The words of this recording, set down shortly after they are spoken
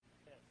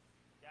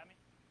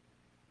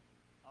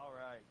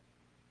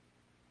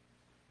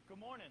Good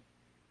morning,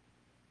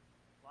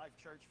 Life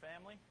Church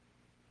family.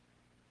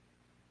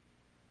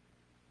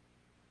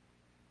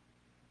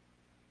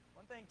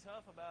 One thing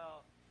tough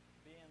about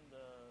being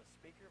the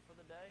speaker for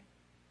the day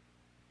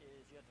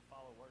is you have to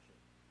follow worship,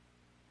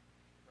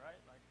 right?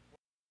 Like,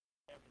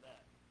 after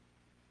that.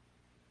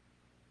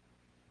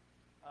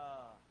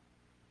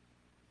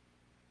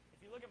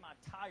 If you look at my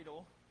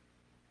title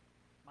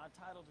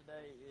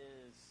today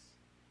is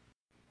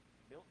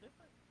Built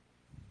Different.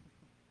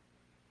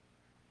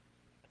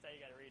 That's how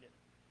you got to read it.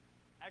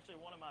 Actually,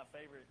 one of my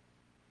favorite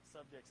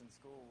subjects in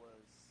school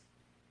was,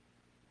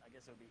 I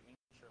guess it would be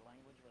English or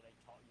language, where they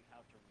taught you how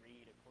to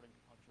read according to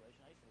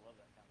punctuation. I used to love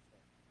that kind of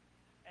stuff.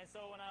 And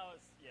so when I was,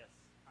 yes,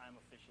 I'm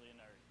officially a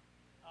nerd.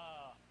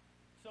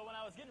 So when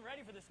I was getting ready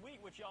for this week,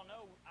 which y'all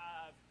know,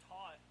 I've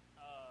taught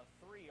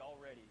 3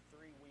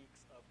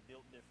 weeks of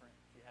Built Different.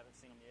 If you haven't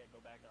seen them yet, go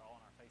back. They're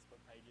all on our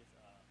Facebook pages.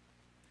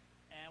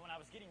 And when I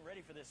was getting ready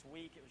for this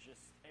week, it was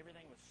just,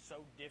 everything was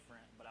so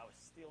different, but I was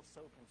still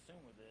so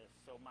consumed with this.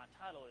 So my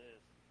title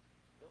is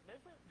Built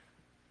Different?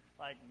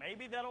 Like,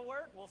 maybe that'll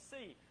work? We'll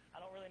see.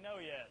 I don't really know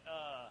yet.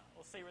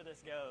 We'll see where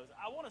this goes.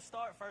 I want to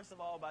start, first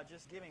of all, by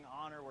just giving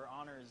honor where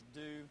honor is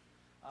due.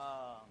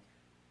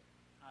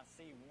 I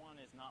see one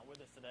is not with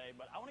us today,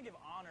 but I want to give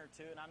honor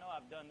to, and I know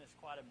I've done this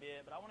quite a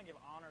bit, but I want to give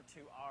honor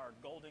to our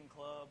Golden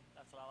Club.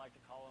 That's what I like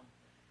to call them.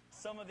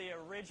 Some of the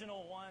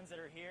original ones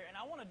that are here. And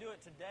I want to do it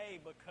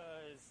today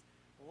because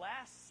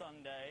last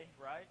Sunday,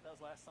 right? That was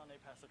last Sunday,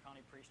 Pastor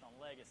Connie preached on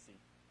legacy.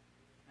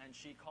 And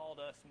she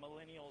called us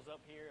millennials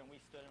up here, and we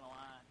stood in a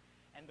line.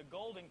 And the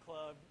Golden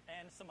Club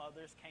and some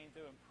others came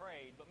through and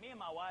prayed. But me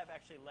and my wife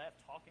actually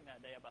left talking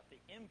that day about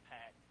the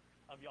impact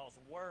of y'all's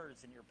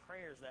words and your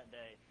prayers that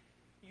day.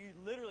 You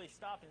literally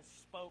stopped and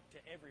spoke to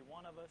every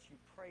one of us. You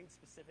prayed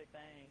specific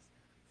things.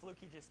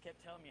 Fluky just kept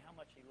telling me how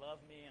much he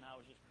loved me, and I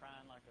was just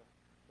crying like a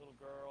little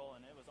girl,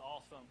 and it was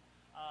awesome.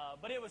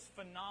 But it was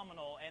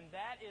phenomenal, and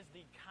that is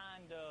the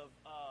kind of,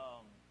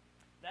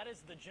 that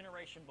is the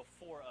generation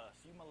before us.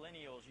 You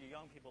millennials, you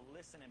young people,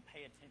 listen and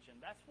pay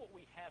attention. That's what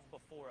we have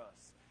before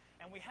us,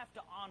 and we have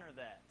to honor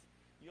that.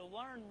 You'll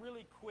learn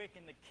really quick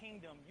in the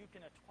kingdom, you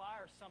can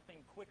acquire something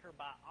quicker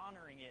by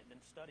honoring it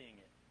than studying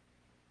it.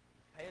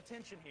 Pay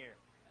attention here.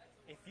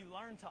 If you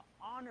learn to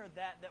honor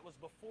that was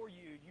before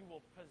you, you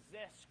will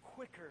possess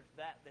quicker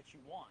that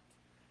you want.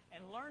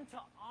 And learn to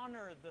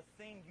honor the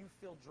thing you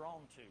feel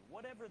drawn to,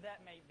 whatever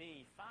that may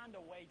be. Find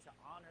a way to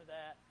honor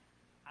that.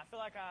 I feel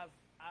like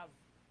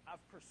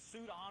I've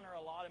pursued honor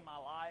a lot in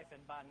my life, and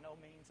by no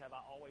means have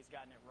I always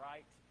gotten it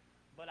right.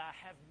 But I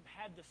have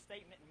had the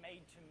statement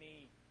made to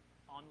me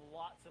on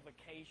lots of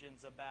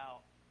occasions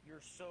about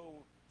you're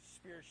so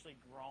spiritually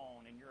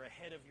grown and you're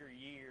ahead of your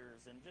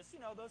years, and just,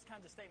 those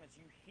kinds of statements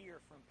you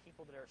hear from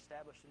people that are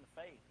established in the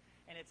faith.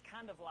 And it's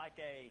kind of like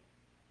a,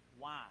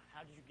 why?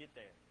 How did you get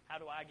there?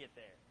 How do I get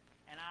there?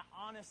 And I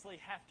honestly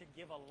have to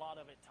give a lot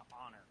of it to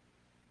honor.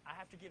 I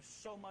have to give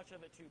so much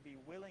of it to be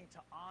willing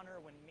to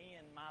honor when me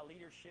and my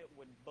leadership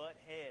would butt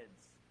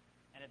heads.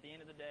 And at the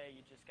end of the day,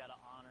 you just got to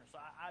honor. So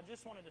I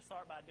just wanted to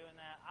start by doing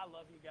that. I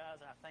love you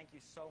guys, and I thank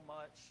you so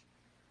much.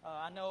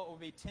 I know it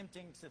would be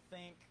tempting to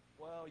think,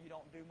 well, you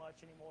don't do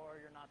much anymore.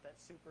 You're not that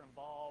super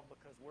involved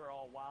because we're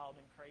all wild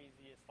and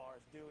crazy as far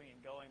as doing and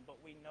going. But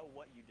we know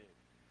what you do.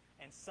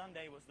 And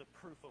Sunday was the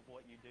proof of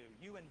what you do.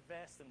 You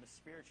invest in the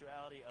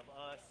spirituality of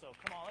us. So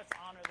come on, let's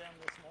honor them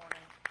this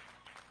morning.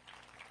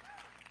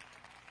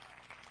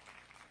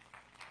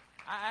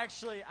 I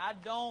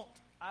don't,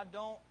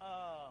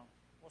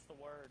 what's the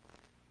word?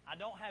 I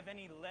don't have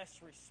any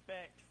less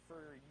respect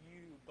for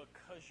you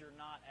because you're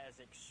not as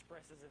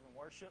expressive in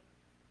worship,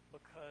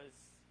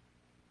 because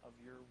of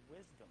your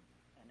wisdom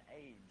and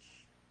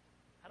age.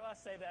 How do I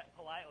say that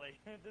politely?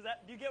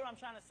 Do you get what I'm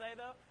trying to say,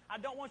 though? I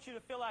don't want you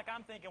to feel like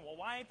I'm thinking, well,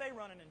 why ain't they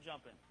running and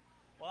jumping?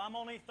 Well, I'm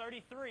only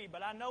 33,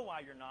 but I know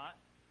why you're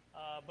not.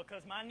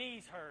 Because my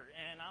knees hurt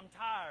and I'm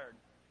tired.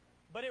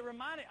 But it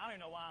reminded, I don't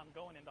know why I'm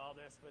going into all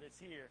this, but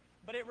it's here.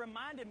 But it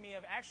reminded me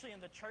of, actually,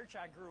 in the church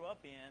I grew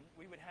up in,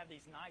 we would have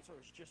these nights where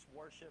it was just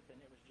worship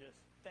and it was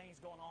just things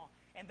going on.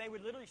 And they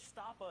would literally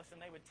stop us and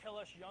they would tell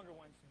us younger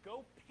ones,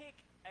 go pick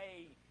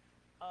a,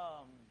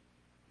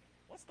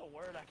 what's the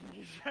word I can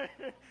use?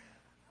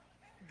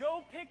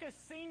 Go pick a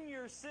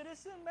senior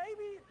citizen,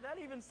 maybe?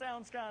 That even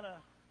sounds kind of...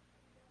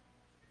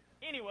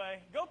 Anyway,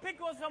 go pick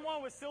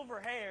someone with silver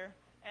hair,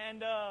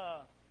 and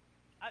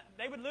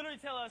they would literally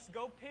tell us,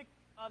 go pick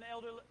an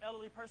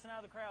elderly person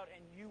out of the crowd,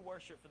 and you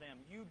worship for them,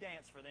 you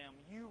dance for them,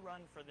 you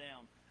run for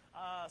them.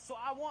 So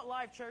I want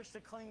Life Church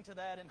to cling to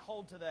that and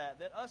hold to that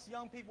us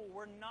young people,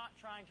 we're not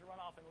trying to run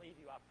off and leave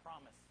you, I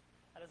promise.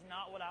 That is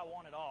not what I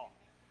want at all.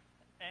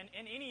 And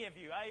any of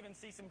you, I even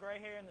see some gray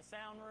hair in the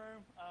sound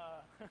room.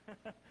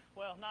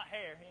 Well, not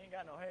hair. He ain't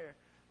got no hair.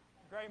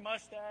 Gray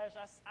mustache.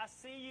 I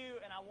see you,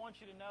 and I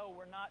want you to know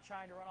we're not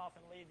trying to run off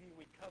and leave you.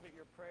 We covet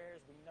your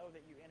prayers. We know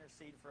that you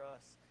intercede for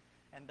us,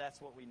 and that's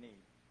what we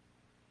need.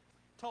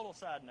 Total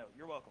side note.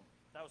 You're welcome.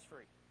 That was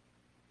free.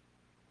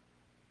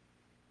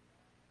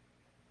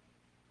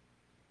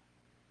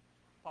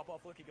 Papa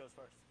Fluky goes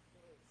first.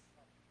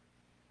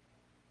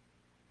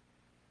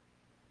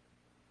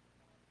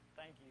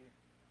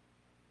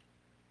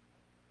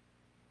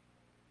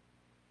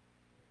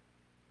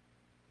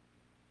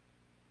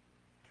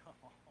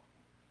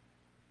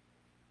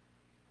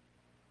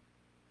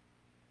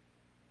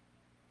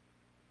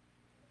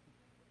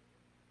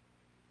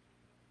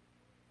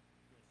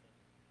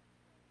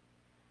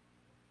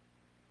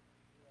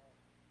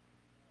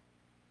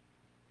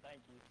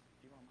 Thank you.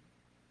 Do you want mine?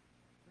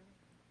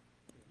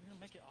 You're going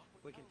to make it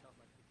awkward? We can talk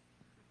like this.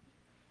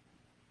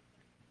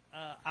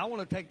 I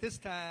want to take this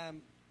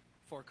time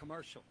for a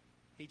commercial.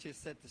 He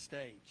just set the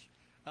stage.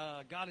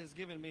 God has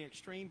given me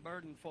extreme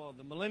burden for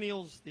the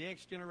millennials, the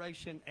X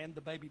generation, and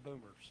the baby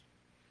boomers.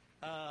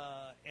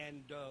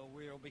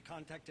 We'll be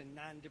contacting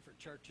 9 different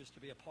churches to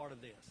be a part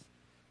of this.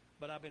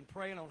 But I've been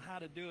praying on how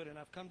to do it, and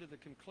I've come to the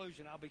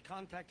conclusion I'll be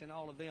contacting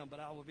all of them, but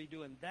I will be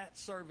doing that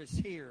service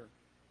here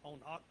on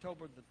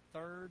October the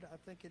 3rd, I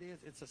think it is.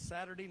 It's a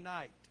Saturday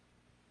night,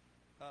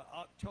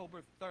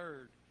 October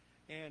 3rd.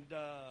 And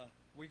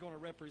we're going to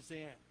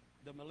represent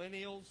the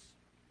millennials,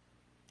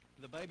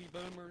 the baby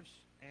boomers,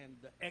 and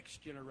the X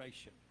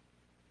generation.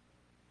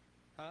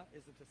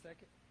 Is it the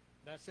second?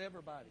 That's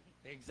everybody.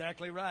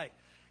 Exactly right.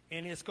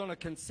 And it's going to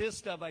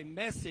consist of a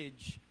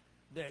message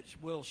that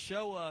will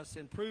show us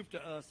and prove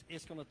to us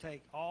it's going to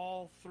take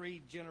all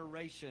 3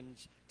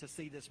 generations to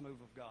see this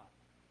move of God.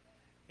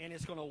 And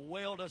it's going to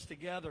weld us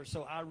together.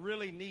 So I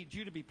really need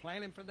you to be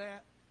planning for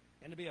that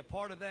and to be a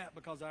part of that,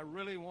 because I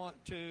really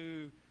want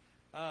to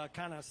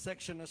kind of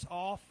section us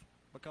off,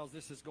 because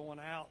this is going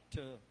out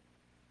to,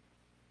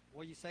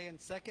 what are you saying,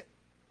 2nd?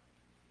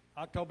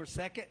 October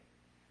 2nd.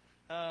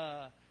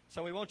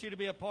 So we want you to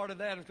be a part of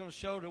that. It's going to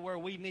show to where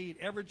we need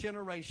every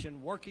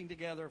generation working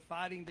together,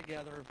 fighting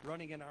together,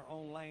 running in our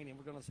own lane, and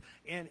we're going to,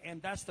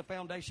 and that's the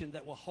foundation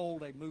that will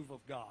hold a move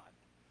of God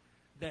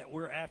that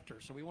we're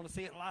after. So we want to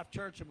see it in Life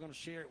Church. I'm going to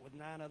share it with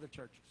 9 other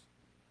churches.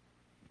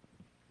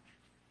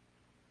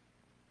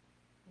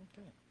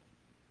 Okay.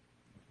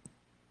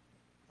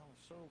 That was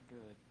so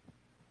good.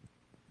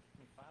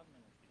 Give me 5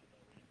 minutes to get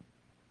over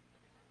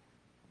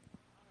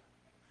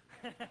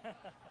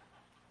here.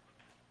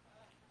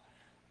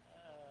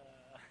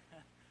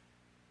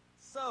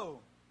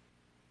 So,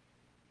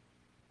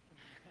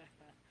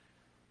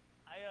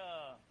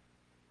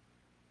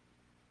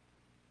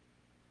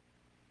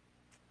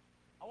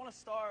 I want to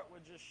start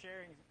with just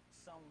sharing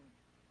some.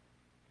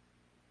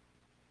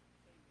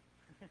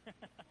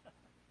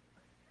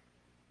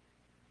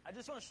 I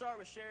just want to start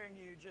with sharing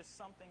you just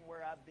something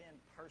where I've been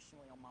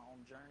personally on my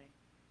own journey.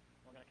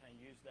 We're going to kind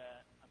of use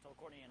that. I told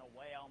Courtney, in a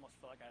way, I almost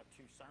feel like I have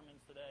 2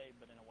 sermons today,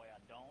 but in a way I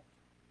don't.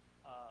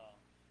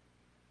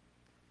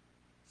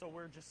 So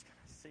we're just going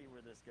to see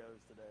where this goes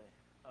today.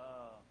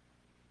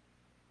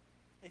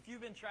 If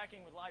you've been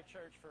tracking with Life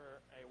Church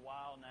for a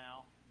while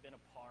now, been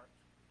a part,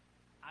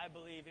 I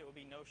believe it would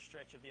be no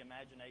stretch of the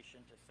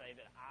imagination to say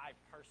that I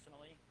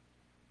personally,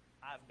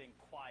 I've been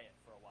quiet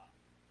for a while.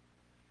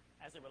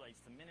 As it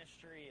relates to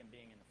ministry and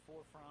being in the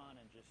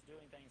forefront and just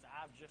doing things,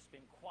 I've just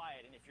been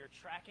quiet. And if you're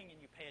tracking and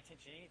you pay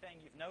attention to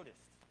anything, you've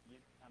noticed.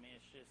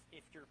 It's just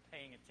if you're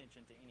paying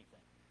attention to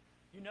anything.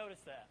 You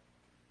notice that.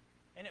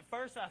 And at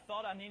first I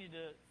thought I needed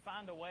to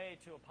find a way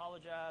to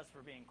apologize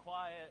for being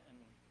quiet and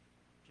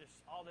just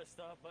all this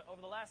stuff. But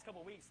over the last couple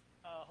of weeks,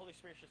 Holy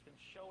Spirit's just been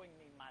showing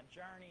me my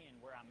journey and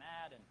where I'm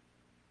at.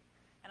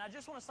 And I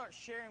just want to start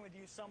sharing with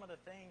you some of the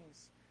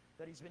things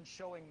that He's been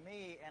showing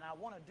me. And I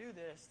want to do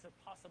this to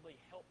possibly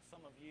help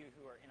some of you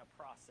who are in a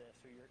process,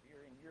 who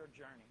you're in your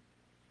journey.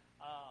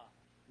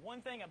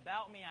 One thing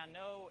about me I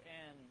know,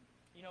 and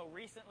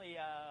recently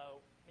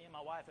me and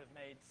my wife have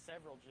made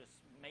several just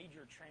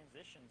major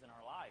transitions in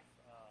our life.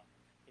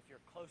 If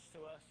you're close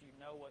to us, you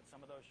know what some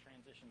of those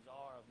transitions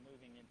are, of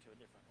moving into a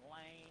different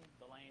lane,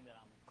 the lane that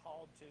I'm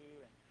called to,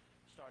 and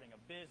starting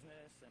a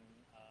business, and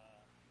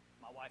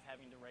my wife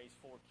having to raise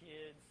 4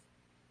 kids.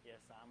 Yes,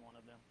 I'm one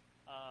of them.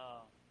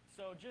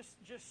 So just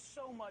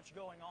so much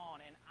going on,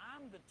 and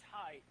I'm the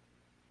type,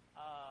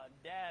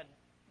 Dad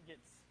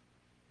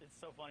it's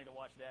so funny to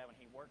watch Dad when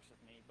he works with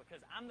me,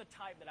 because I'm the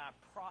type that I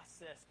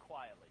process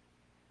quietly.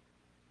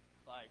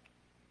 Like,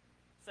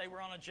 say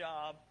we're on a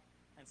job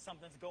and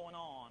something's going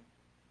on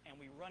and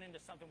we run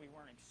into something we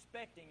weren't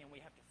expecting and we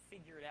have to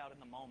figure it out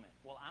in the moment.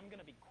 Well, I'm going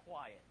to be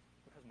quiet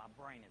because my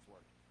brain is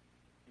working.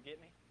 You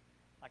get me?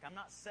 Like, I'm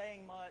not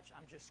saying much.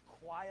 I'm just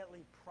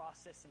quietly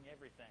processing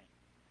everything.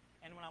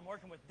 And when I'm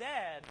working with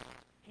Dad,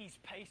 he's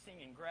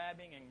pacing and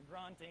grabbing and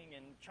grunting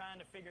and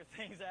trying to figure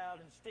things out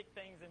and stick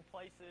things in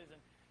places.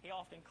 And he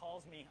often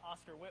calls me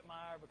Oscar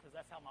Whitmire because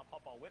that's how my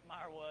Papa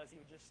Whitmire was. He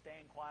would just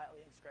stand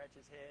quietly and scratch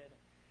his head.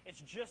 It's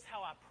just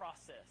how I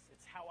process.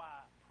 It's how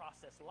I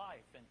process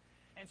life.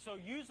 And so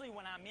usually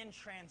when I'm in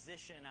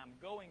transition, I'm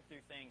going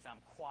through things,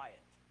 I'm quiet.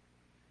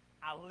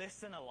 I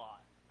listen a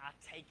lot. I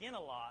take in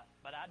a lot,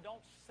 but I don't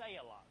say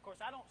a lot. Of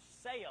course, I don't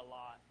say a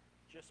lot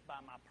just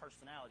by my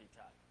personality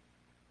type.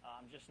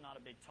 I'm just not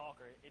a big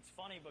talker. It's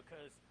funny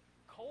because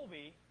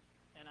Colby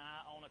and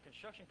I own a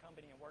construction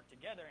company and work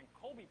together, and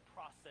Colby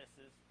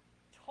processes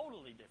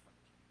totally different.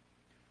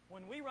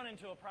 When we run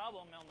into a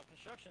problem on the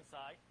construction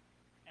site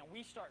and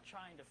we start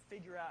trying to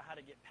figure out how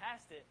to get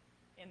past it,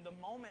 in the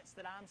moments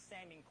that I'm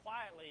standing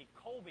quietly,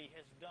 Colby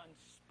has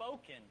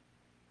spoken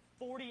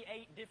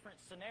 48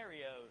 different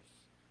scenarios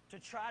to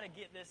try to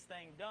get this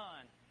thing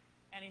done.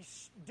 And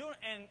he's doing,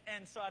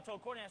 and so I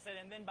told Courtney, I said,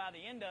 and then by the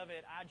end of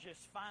it, I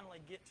just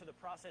finally get to the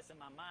process in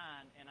my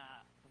mind and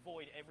I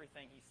avoid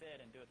everything he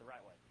said and do it the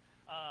right way.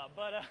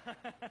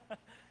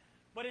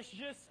 But it's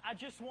just, I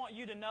just want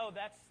you to know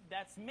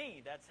that's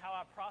me. That's how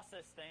I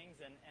process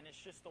things, and it's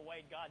just the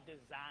way God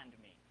designed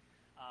me.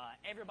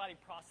 Everybody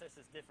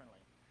processes differently.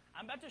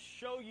 I'm about to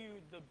show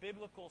you the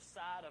biblical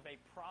side of a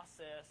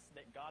process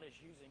that God is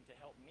using to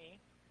help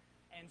me.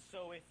 And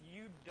so if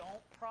you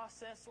don't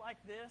process like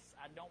this,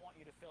 I don't want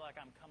you to feel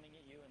like I'm coming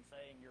at you and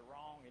saying you're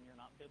wrong and you're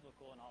not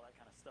biblical and all that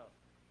kind of stuff.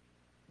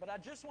 But I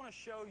just want to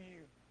show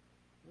you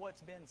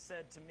what's been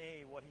said to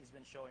me, what He's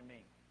been showing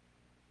me.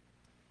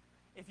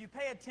 If you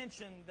pay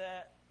attention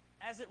that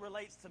as it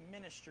relates to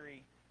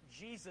ministry,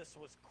 Jesus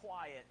was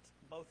quiet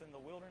both in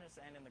the wilderness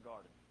and in the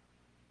garden.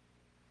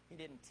 He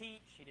didn't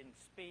teach, He didn't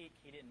speak,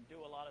 He didn't do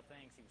a lot of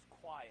things. He was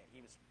quiet.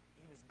 He was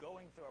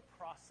going through a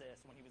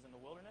process when He was in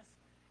the wilderness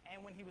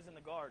and when He was in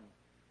the garden.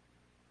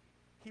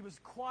 He was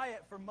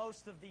quiet for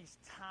most of these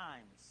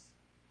times.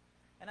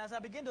 And as I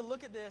begin to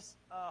look at this,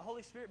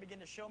 Holy Spirit began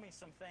to show me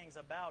some things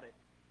about it.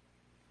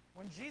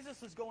 When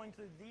Jesus was going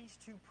through these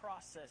two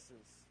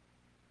processes,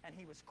 and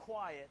He was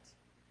quiet,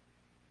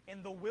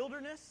 in the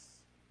wilderness,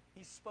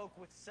 He spoke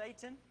with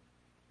Satan,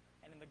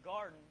 and in the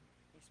garden,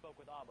 He spoke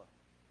with Abba.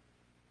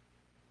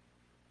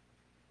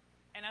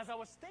 And as I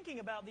was thinking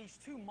about these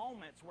two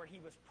moments where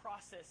He was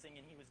processing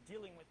and He was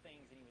dealing with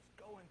things and He was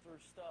going through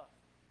stuff,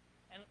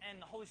 and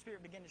the Holy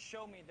Spirit began to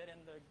show me that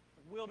in the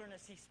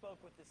wilderness He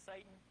spoke with the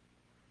Satan,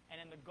 and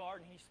in the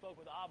garden He spoke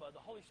with Abba,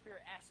 the Holy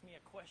Spirit asked me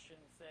a question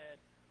and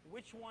said,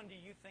 which one do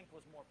you think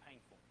was more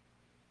painful?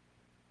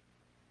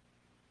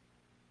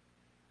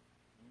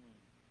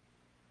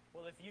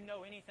 Well, if you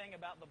know anything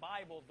about the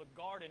Bible, the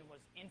garden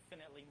was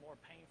infinitely more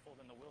painful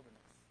than the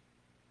wilderness.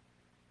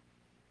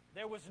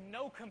 There was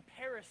no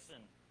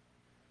comparison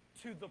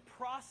to the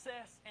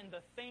process and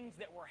the things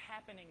that were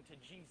happening to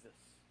Jesus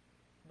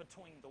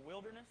between the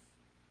wilderness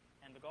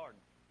and the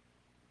garden.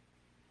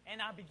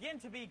 And I begin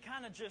to be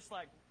kind of just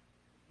like,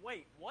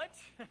 wait, what?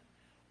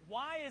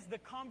 Why is the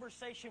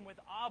conversation with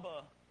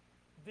Abba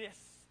this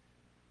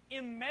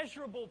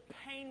immeasurable,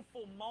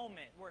 painful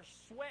moment where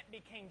sweat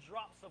became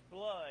drops of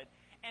blood,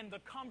 and the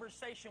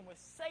conversation with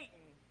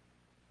Satan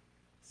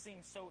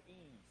seems so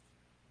eased?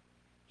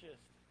 Jesus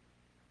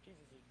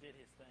just did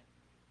His thing.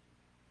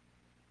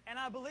 And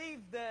I believe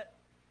that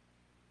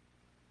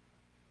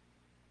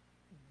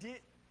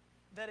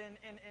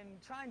in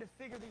trying to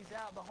figure these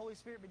out, the Holy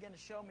Spirit began to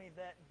show me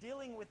that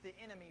dealing with the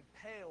enemy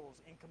pales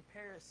in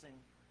comparison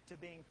to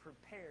being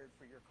prepared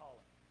for your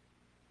calling.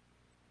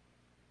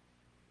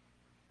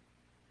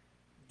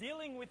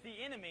 Dealing with the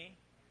enemy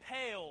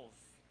pales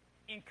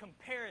in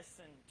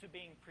comparison to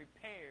being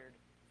prepared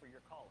for your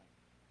calling.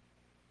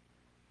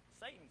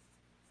 Satan's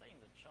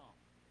a chump.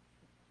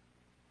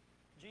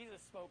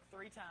 Jesus spoke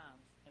 3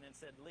 times and then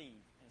said,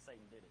 leave, and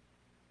Satan did it.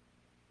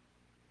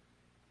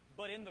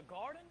 But in the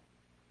garden,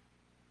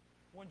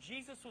 when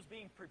Jesus was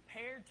being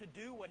prepared to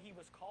do what He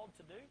was called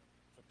to do,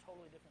 it's a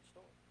totally different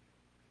story.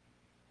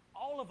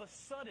 All of a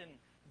sudden,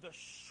 the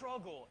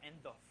struggle and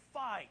the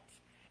fight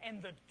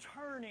and the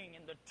turning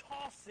and the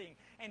tossing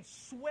and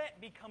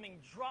sweat becoming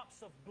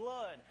drops of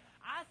blood.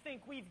 I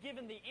think we've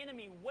given the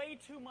enemy way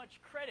too much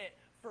credit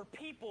for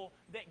people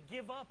that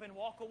give up and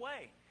walk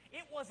away.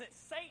 It wasn't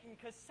Satan,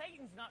 because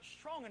Satan's not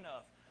strong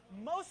enough.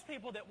 Most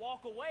people that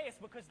walk away is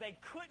because they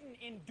couldn't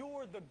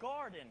endure the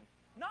garden,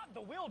 not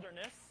the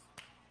wilderness.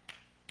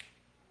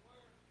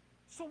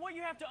 So what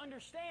you have to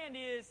understand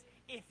is,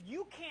 if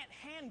you can't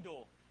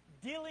handle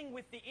dealing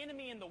with the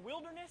enemy in the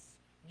wilderness,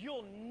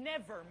 you'll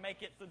never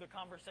make it through the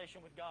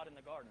conversation with God in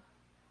the garden.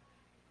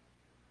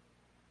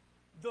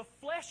 The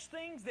flesh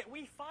things that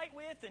we fight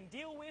with and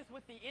deal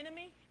with the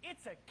enemy,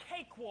 it's a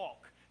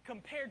cakewalk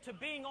compared to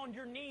being on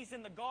your knees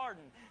in the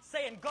garden,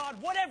 saying,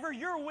 God, whatever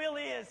your will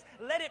is,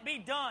 let it be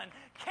done.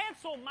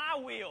 Cancel my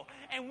will.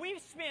 And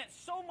we've spent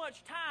so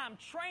much time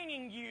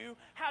training you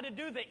how to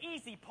do the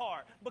easy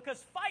part,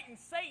 because fighting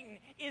Satan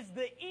is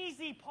the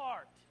easy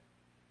part.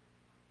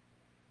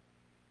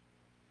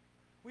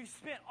 We've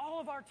spent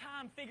all of our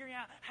time figuring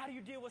out, how do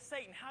you deal with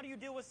Satan? How do you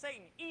deal with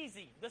Satan?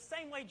 Easy, the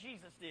same way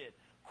Jesus did.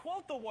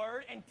 Quote the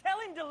word and tell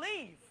him to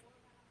leave.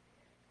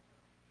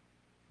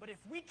 But if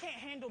we can't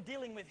handle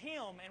dealing with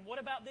him, and what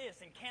about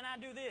this, and can I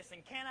do this,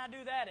 and can I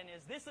do that, and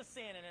is this a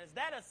sin, and is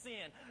that a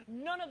sin?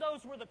 None of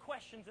those were the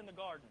questions in the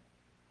garden.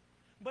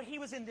 But he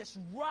was in this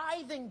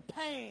writhing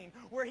pain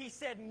where he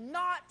said,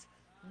 not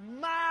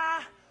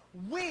my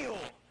will.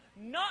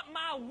 Not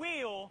my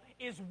will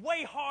is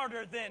way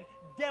harder than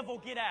devil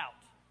get out.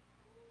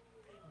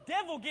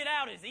 Devil get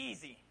out is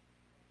easy.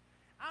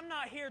 I'm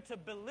not here to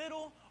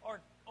belittle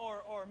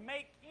or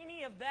make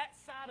any of that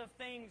side of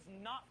things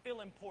not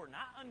feel important.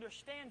 I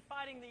understand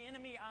fighting the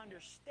enemy. I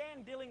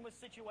understand dealing with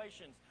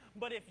situations.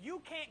 But if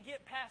you can't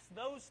get past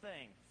those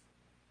things,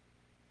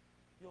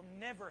 you'll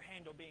never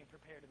handle being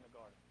prepared in the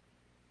garden.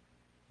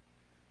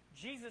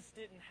 Jesus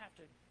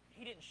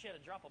he didn't shed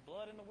a drop of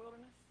blood in the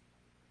wilderness.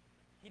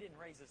 He didn't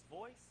raise his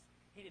voice.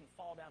 He didn't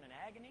fall down in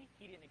agony.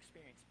 He didn't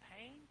experience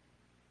pain.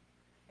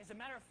 As a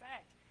matter of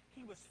fact,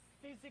 he was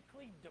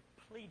physically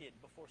depleted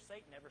before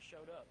Satan ever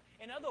showed up.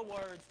 In other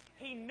words,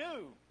 he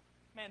knew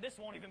man, this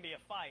won't even be a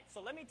fight.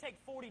 So let me take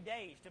 40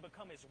 days to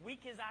become as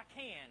weak as I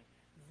can,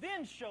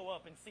 then show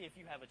up and see if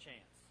you have a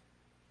chance.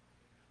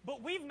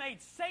 But we've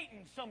made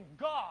Satan some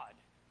god.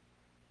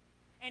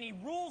 And he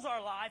rules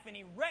our life, and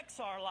he wrecks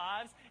our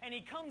lives, and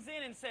he comes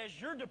in and says,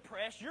 you're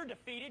depressed, you're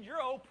defeated, you're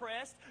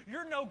oppressed,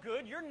 you're no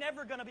good, you're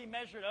never going to be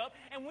measured up,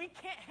 and we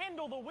can't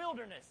handle the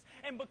wilderness.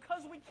 And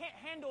because we can't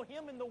handle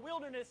him in the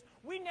wilderness,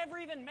 we never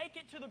even make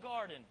it to the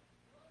garden.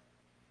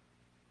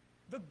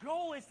 The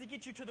goal is to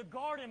get you to the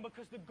garden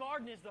because the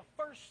garden is the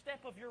first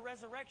step of your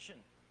resurrection.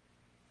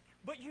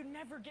 But you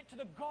never get to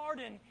the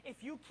garden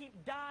if you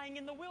keep dying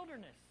in the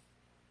wilderness.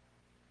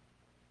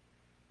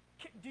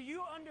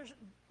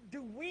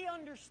 Do we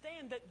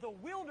understand that the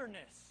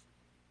wilderness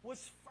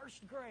was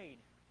first grade?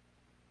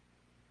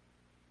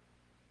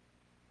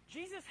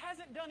 Jesus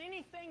hasn't done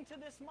anything to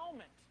this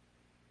moment.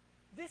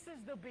 This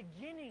is the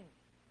beginning.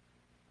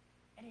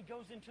 And he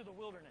goes into the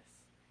wilderness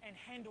and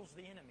handles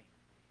the enemy.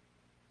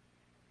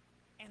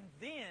 And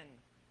then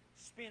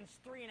spends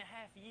 3.5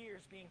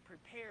 years being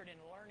prepared and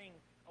learning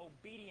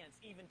obedience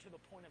even to the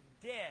point of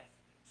death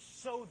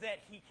so that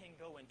he can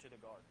go into the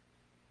garden.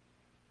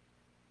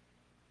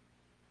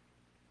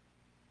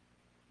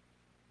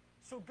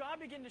 So God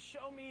began to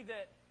show me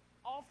that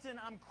often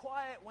I'm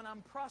quiet when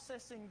I'm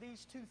processing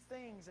these two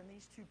things and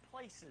these two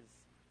places.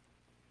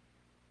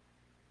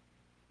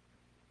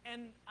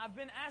 And I've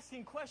been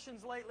asking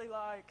questions lately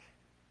like,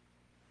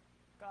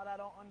 God, I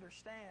don't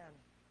understand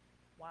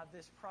why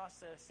this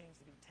process seems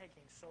to be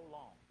taking so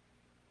long.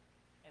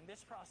 And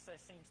this process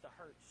seems to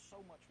hurt so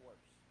much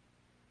worse.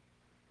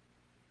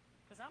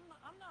 Because I'm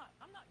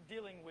not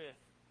dealing with,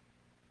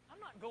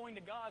 I'm not going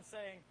to God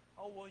saying,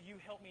 oh, will you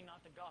help me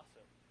not to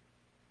gossip?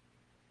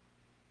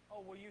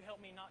 Oh, will you help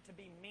me not to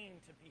be mean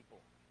to people?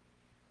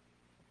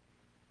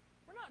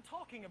 We're not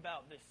talking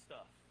about this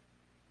stuff.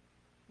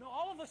 No,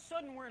 all of a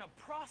sudden we're in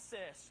a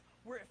process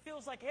where it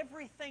feels like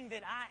everything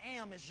that I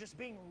am is just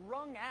being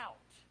wrung out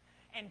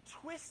and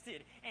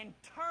twisted and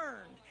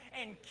turned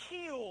and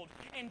killed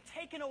and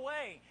taken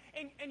away.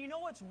 And you know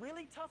what's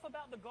really tough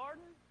about the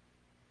garden?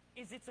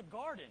 Is it's a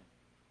garden.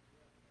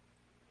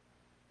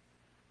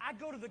 I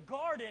go to the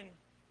garden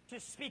to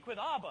speak with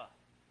Abba.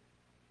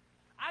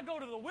 I go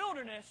to the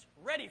wilderness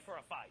ready for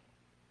a fight.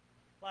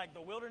 Like,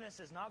 the wilderness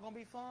is not going to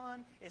be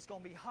fun, it's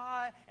going to be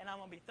hot, and I'm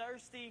going to be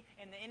thirsty,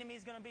 and the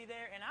enemy's going to be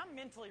there, and I'm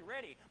mentally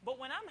ready. But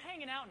when I'm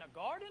hanging out in a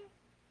garden,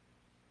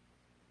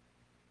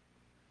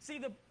 see,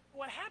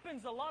 what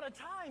happens a lot of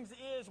times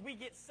is we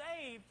get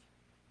saved,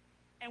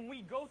 and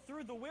we go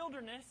through the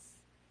wilderness,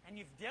 and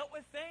you've dealt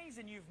with things,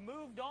 and you've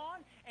moved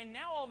on, and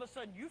now all of a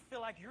sudden you feel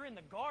like you're in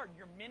the garden.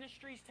 Your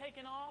ministry's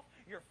taken off,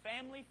 your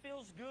family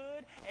feels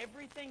good,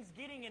 everything's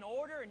getting in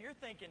order, and you're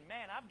thinking,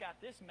 man, I've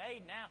got this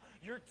made now.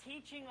 You're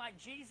teaching like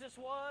Jesus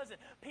was, and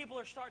people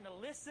are starting to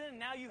listen, and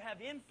now you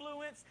have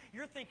influence.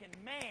 You're thinking,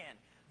 man,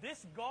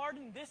 this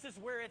garden, this is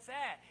where it's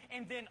at.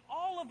 And then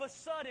all of a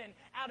sudden,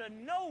 out of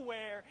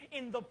nowhere,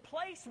 in the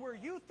place where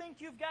you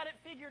think you've got it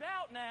figured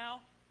out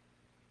now,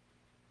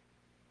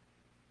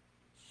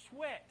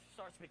 sweat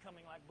starts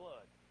becoming like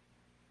blood.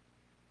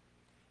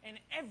 And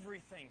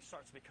everything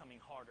starts becoming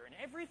harder. And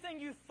everything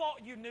you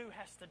thought you knew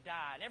has to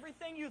die. And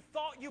everything you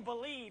thought you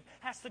believed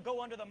has to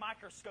go under the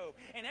microscope.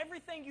 And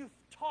everything you've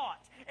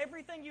taught,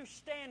 everything you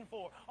stand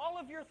for, all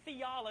of your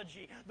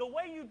theology, the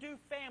way you do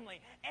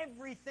family,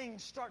 everything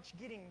starts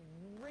getting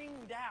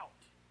wringed out.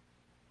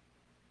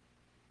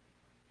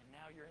 And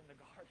now you're in the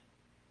garden.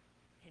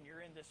 And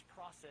you're in this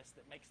process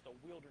that makes the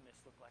wilderness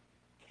look like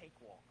a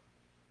cakewalk.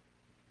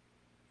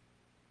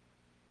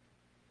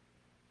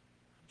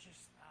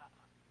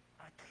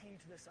 I came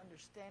to this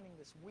understanding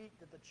this week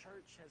that the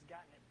church has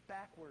gotten it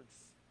backwards,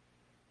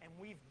 and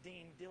we've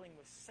deemed dealing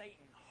with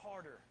Satan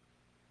harder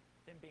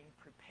than being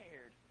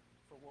prepared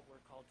for what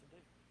we're called to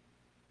do.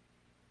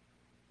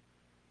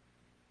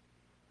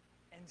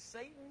 And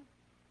Satan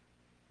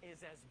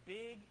is as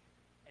big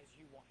as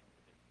you want him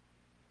to be.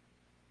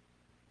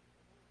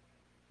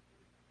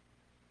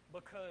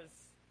 Because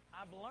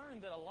I've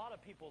learned that a lot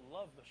of people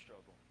love the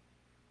struggle.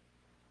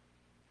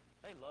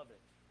 They love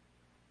it.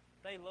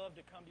 They love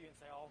to come to you and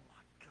say, oh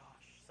my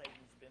gosh,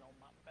 Satan's been on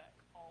my back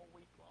all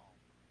week long.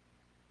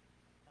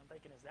 I'm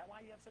thinking, is that why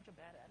you have such a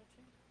bad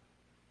attitude?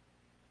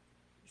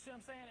 You see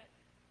what I'm saying?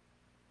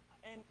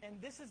 And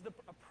this is the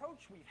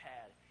approach we've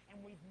had.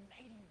 And we've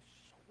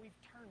we've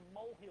turned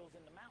molehills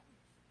into mountains.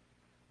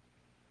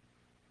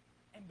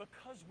 And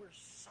because we're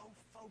so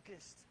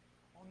focused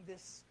on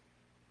this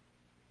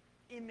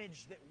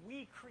image that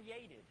we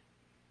created,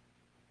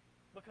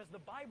 because the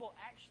Bible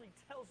actually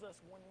tells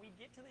us when we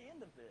get to the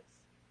end of this,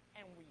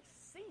 and we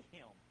see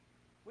him,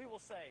 we will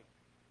say,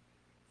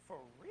 for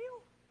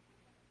real?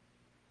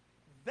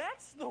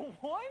 That's the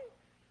one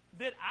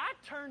that I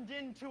turned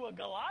into a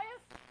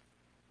Goliath?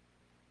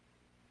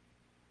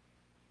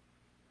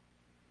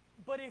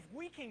 But if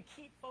we can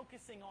keep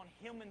focusing on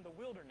him in the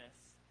wilderness,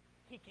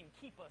 he can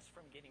keep us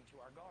from getting to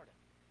our garden.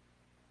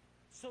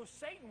 So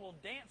Satan will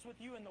dance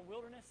with you in the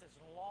wilderness as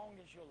long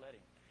as you'll let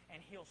him.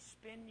 and He'll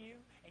spin you,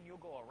 and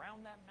you'll go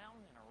around that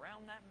mountain and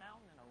around that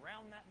mountain and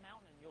around that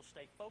mountain, and you'll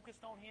stay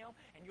focused on Him,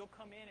 and you'll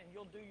come in and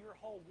you'll do your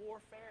whole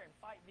warfare and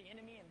fight the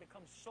enemy and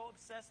become so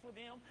obsessed with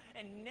Him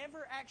and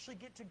never actually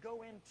get to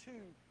go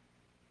into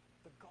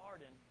the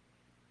garden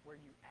where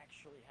you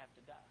actually have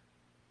to die.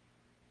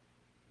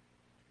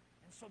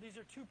 And so these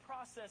are two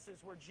processes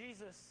where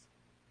Jesus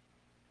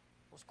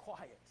was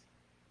quiet.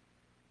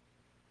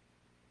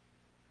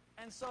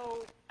 And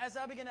so as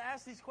I begin to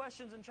ask these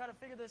questions and try to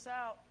figure this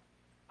out,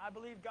 I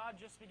believe God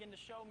just began to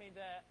show me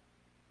that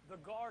the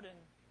garden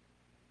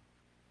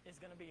is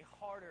going to be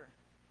harder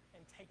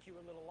and take you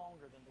a little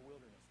longer than the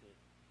wilderness did.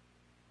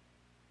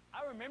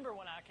 I remember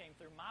when I came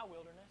through my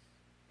wilderness,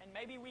 and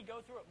maybe we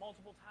go through it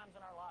multiple times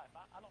in our life.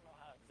 I don't know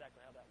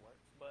exactly how that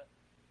works, but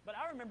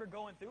I remember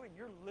going through, and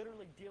you're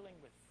literally dealing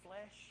with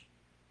flesh.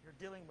 You're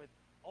dealing with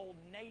old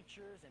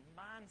natures and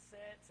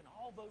mindsets and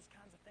all those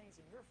kinds of things,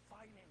 and you're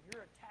fighting it, and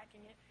you're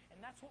attacking it, and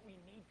that's what we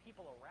need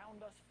people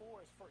around us for,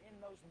 is for in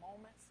those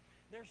moments.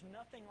 There's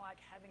nothing like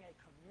having a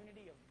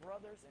community of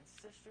brothers and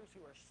sisters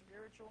who are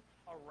spiritual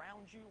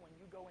around you when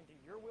you go into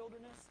your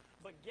wilderness.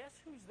 But guess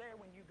who's there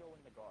when you go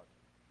in the garden?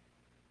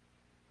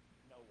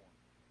 No one.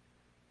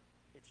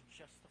 It's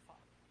just the Father.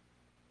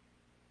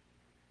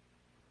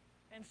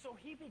 And so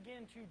He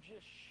began to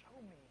just show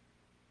me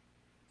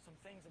some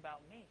things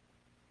about me.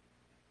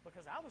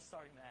 Because I was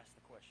starting to ask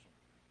the question,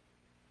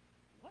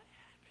 what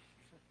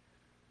happened?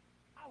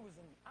 I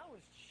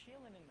was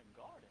chilling in the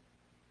garden.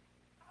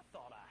 I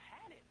thought I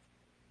had it.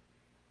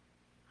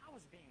 I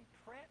was being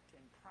prepped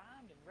and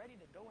primed and ready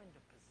to go into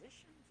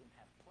positions and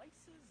have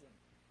places and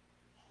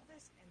all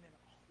this, and then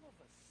all of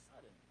a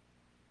sudden,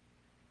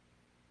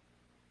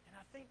 and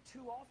I think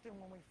too often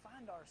when we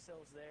find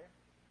ourselves there,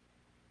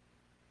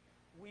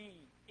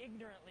 we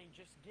ignorantly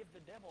just give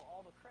the devil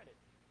all the credit.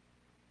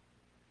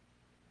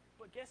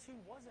 But guess who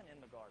wasn't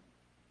in the garden?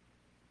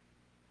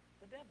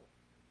 The devil.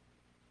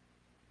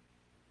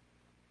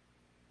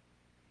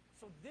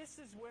 So this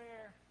is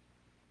where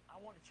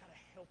I want to try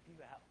to help you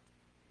out.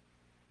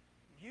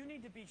 You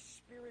need to be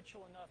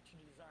spiritual enough to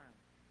discern.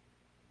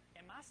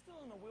 Am I still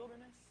in the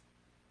wilderness,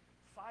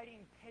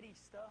 fighting petty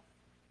stuff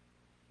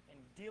and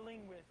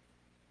dealing with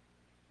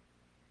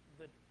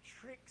the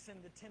tricks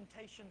and the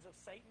temptations of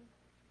Satan?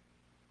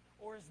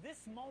 Or is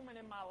this moment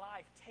in my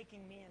life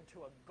taking me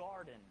into a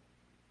garden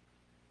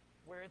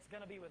where it's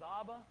going to be with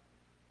Abba,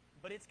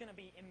 but it's going to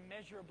be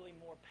immeasurably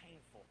more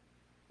painful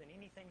than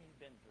anything you've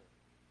been through?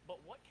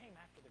 But what came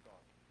after the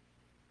garden?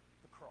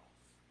 The cross.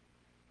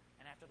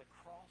 And after the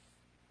cross,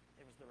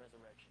 it was the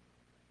resurrection.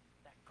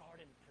 That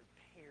garden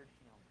prepared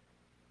Him.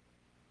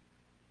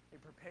 It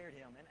prepared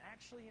Him. And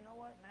actually, you know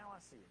what? Now I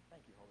see it.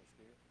 Thank you, Holy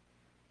Spirit.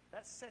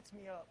 That sets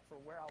me up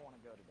for where I want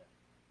to go today.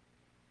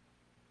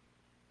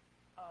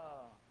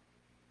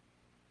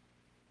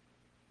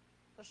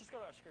 Let's just go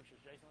to our scriptures,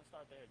 Jason. Let's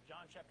start there.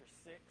 John chapter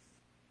 6,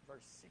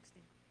 verse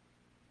 60.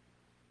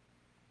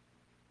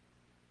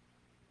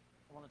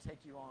 I want to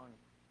take you on.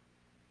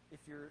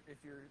 If you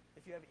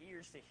have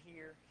ears to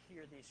hear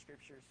these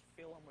scriptures,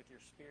 fill them with your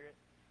spirit.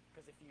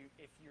 Because if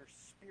you're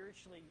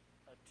spiritually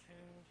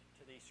attuned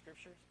to these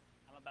scriptures,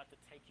 I'm about to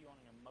take you on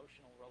an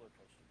emotional roller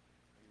coaster.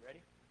 Are you ready?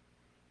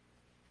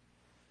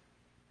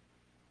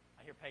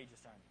 I hear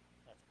pages turning.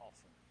 That's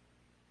awesome.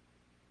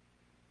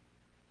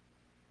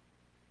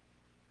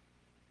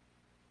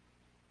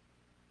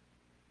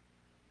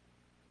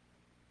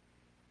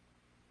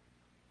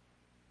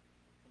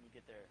 When you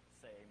get there,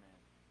 say amen.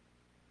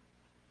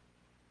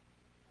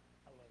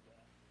 I love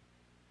that.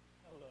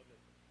 I love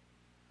it.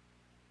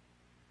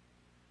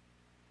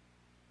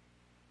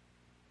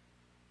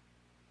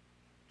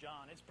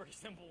 John, it's a pretty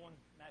simple one.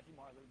 Matthew,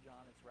 Mark, Luke,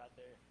 John. It's right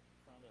there in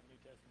front of the New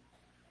Testament.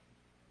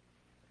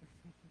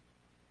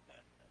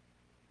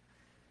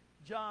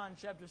 John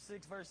chapter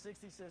 6, verse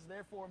 60 says,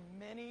 "Therefore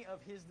many of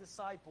His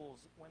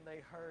disciples, when they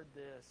heard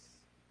this,"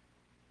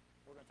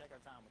 we're going to take our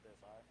time with this,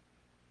 all right?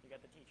 You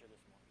got the teacher this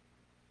morning.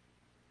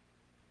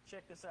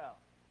 Check this out.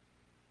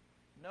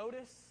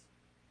 Notice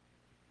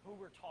who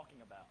we're talking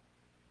about.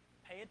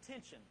 Pay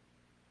attention.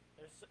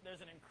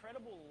 There's an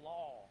incredible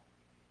law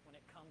when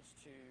it comes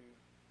to,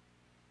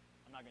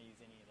 I'm not going to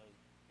use any of those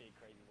big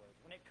crazy words.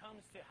 When it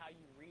comes to how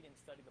you read and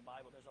study the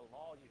Bible, there's a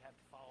law you have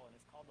to follow, and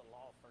it's called the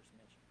law of first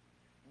mention.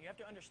 And you have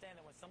to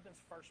understand that when something's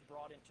first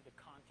brought into the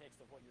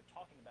context of what you're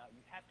talking about,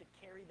 you have to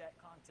carry that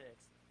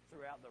context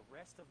throughout the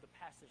rest of the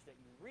passage that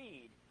you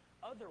read.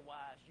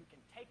 Otherwise, you can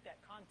take that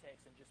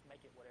context and just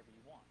make it whatever you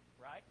want,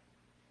 right?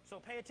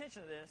 So pay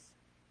attention to this.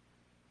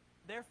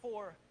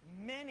 Therefore,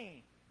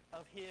 many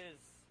of His,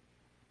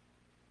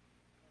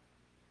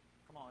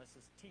 come on, this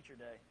is teacher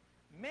day.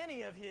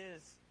 Many of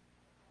His,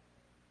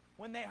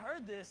 when they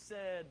heard this,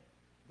 said,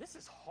 "This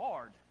is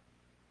hard.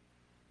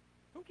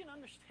 Who can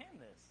understand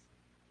this?"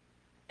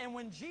 And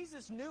when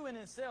Jesus knew in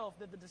Himself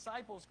that the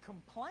disciples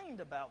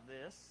complained about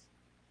this,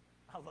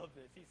 I love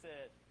this. He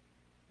said,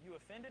 "You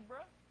offended,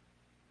 bro?"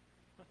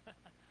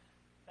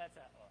 That's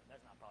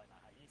probably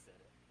not how He said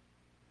it.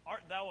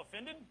 "Art thou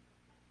offended?"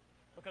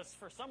 Because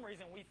for some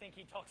reason we think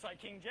He talks like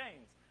King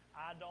James.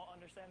 I don't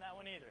understand that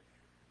one either.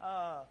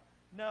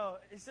 No,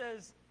 it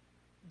says,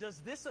 does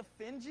this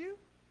offend you?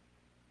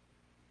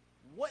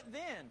 What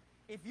then?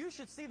 If you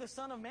should see the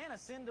Son of Man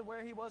ascend to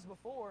where he was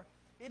before,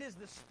 it is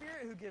the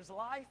Spirit who gives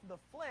life, the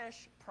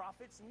flesh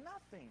profits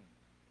nothing.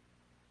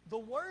 The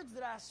words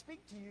that I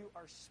speak to you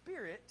are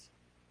spirit,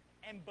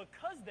 and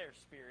because they're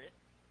spirit,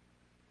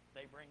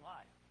 they bring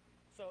life.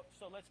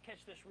 So let's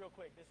catch this real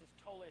quick. This is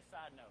totally a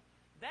side note.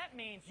 That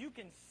means you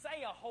can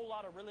say a whole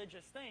lot of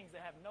religious things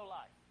that have no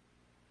life.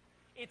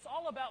 It's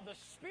all about the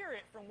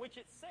spirit from which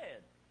it's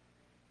said.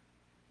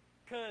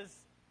 Because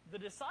the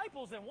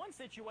disciples in one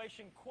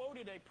situation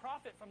quoted a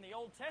prophet from the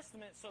Old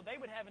Testament so they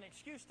would have an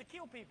excuse to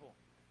kill people.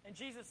 And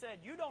Jesus said,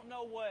 you don't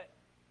know what,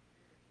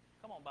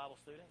 come on Bible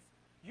students,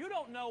 you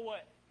don't know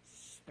what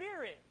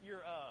spirit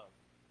you're of.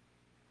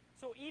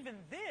 So even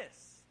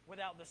this,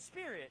 without the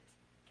spirit,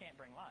 can't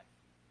bring life.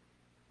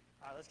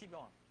 All right, let's keep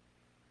going.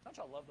 Don't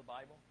y'all love the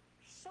Bible?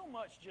 So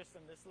much just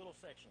in this little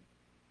section.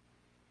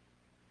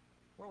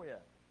 Where are we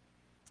at?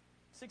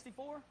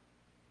 64?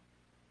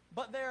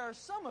 But there are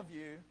some of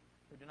you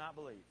who do not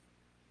believe.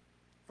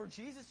 For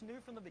Jesus knew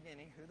from the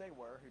beginning who they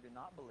were who did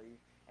not believe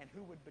and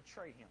who would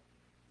betray him.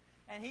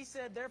 And he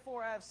said,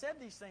 therefore I have said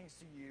these things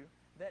to you,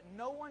 that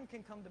no one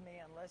can come to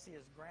me unless it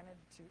is granted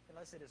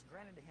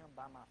to him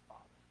by my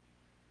Father.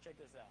 Check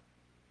this out.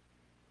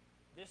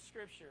 This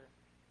scripture,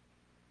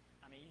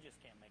 I mean, you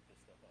just can't make this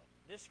stuff up.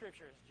 This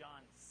scripture is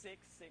John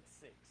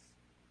 6:6:6.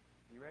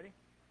 You ready?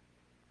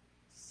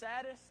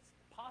 Saddest,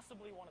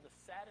 possibly one of the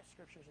saddest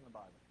scriptures in the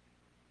Bible.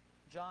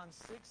 John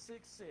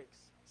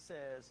 6:6:6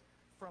 says,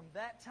 from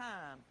that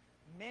time,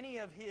 many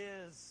of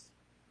his...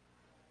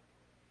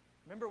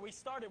 Remember, we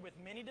started with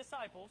many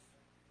disciples.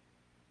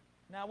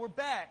 Now we're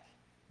back.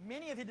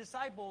 Many of his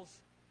disciples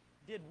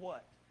did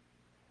what?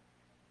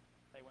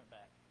 They went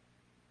back.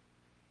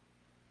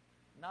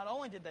 Not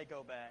only did they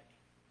go back,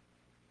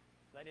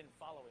 they didn't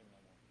follow him no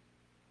more.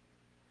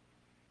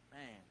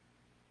 Man.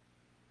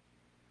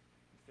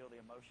 You feel the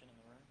emotion in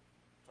the room?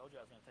 I told you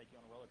I was going to take you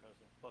on a roller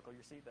coaster. Buckle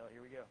your seatbelt.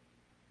 Here we go.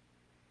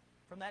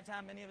 From that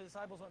time, many of the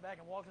disciples went back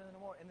and walked in the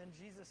more. And then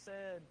Jesus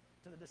said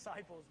to the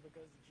disciples,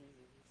 because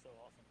Jesus is so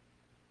awesome,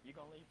 you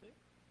going to leave too?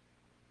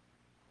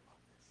 I love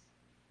this.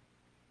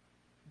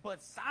 But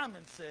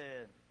Simon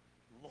said,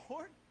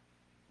 Lord,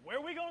 where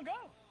are we going to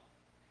go?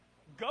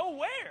 Go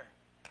where?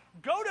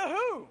 Go to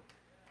who?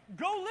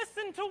 Go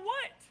listen to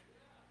what?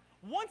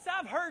 Once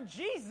I've heard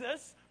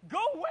Jesus,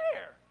 go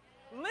where?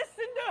 Listen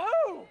to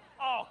who?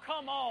 Oh,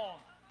 come on.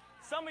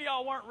 Some of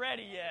y'all weren't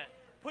ready yet.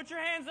 Put your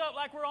hands up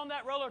like we're on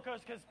that roller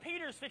coaster because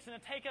Peter's fixing to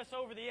take us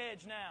over the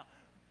edge now.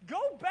 Go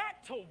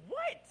back to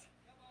what?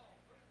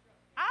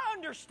 I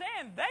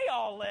understand they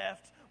all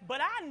left,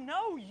 but I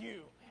know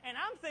you. And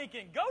I'm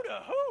thinking, go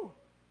to who?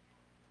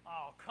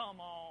 Oh, come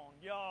on,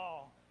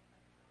 y'all.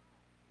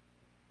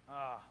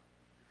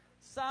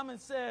 Simon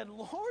said,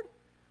 Lord,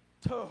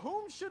 to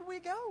whom should we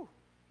go?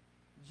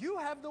 You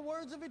have the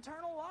words of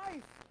eternal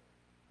life.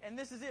 And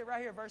this is it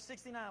right here, verse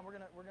 69. We're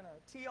gonna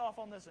tee off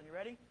on this one. You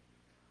ready?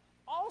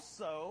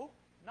 Also,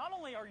 not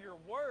only are your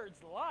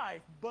words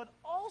life, but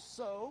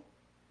also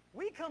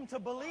we come to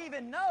believe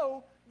and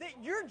know that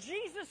you're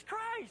Jesus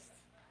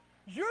Christ.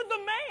 You're the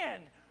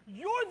man.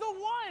 You're the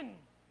one.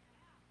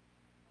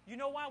 You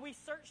know why we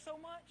search so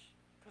much?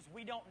 Because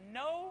we don't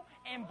know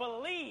and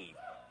believe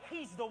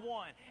He's the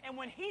one. And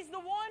when He's the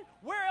one,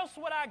 where else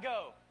would I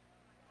go?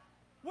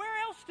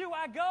 Where else do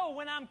I go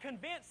when I'm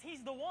convinced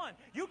He's the one?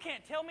 You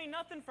can't tell me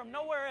nothing from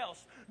nowhere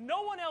else.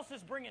 No one else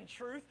is bringing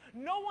truth.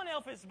 No one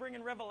else is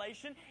bringing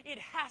revelation. It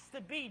has to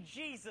be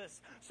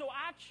Jesus. So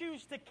I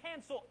choose to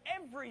cancel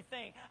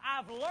everything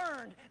I've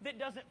learned that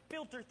doesn't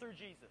filter through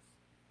Jesus.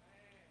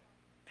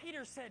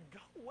 Peter said,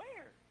 go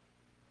where?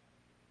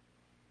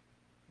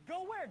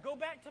 Go where? Go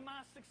back to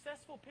my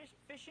successful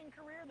fishing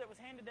career that was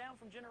handed down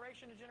from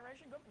generation to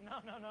generation?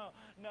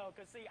 No,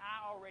 because see,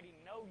 I already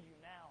know you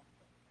now.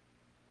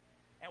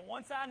 And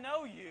once I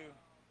know you,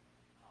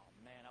 oh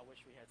man, I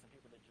wish we had some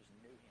people that just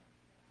knew Him.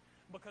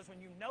 Because when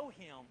you know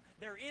Him,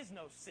 there is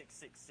no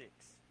 666.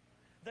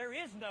 There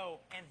is no,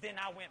 and then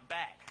I went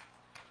back.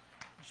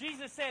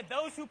 Jesus said,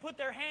 those who put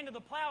their hand to the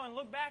plow and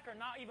look back are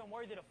not even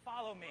worthy to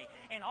follow me.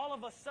 And all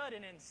of a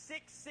sudden in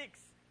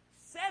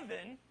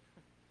 667,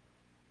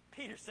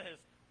 Peter says,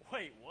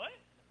 wait, what?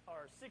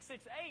 Or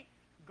 668,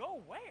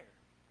 go where?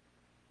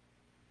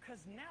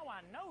 Because now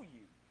I know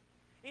you.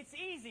 It's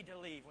easy to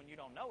leave when you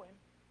don't know Him.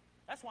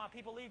 That's why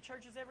people leave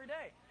churches every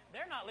day.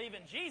 They're not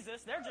leaving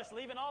Jesus. They're just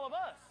leaving all of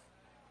us.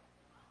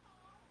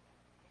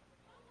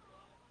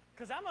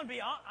 Because I'm going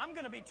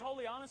to be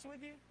totally honest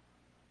with you.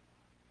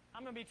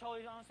 I'm going to be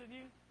totally honest with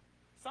you.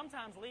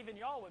 Sometimes leaving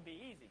y'all would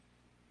be easy.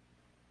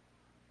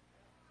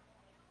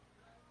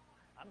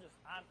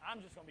 I'm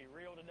just going to be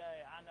real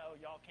today. I know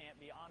y'all can't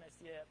be honest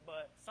yet,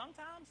 but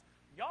sometimes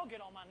y'all get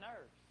on my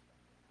nerves.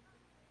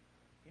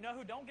 You know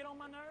who don't get on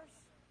my nerves?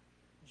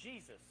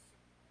 Jesus.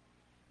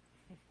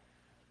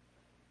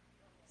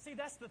 See,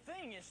 that's the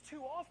thing is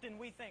too often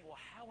we think, well,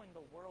 how in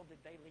the world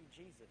did they leave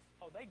Jesus?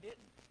 Oh, they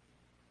didn't.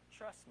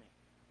 Trust me.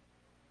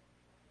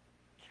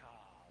 God,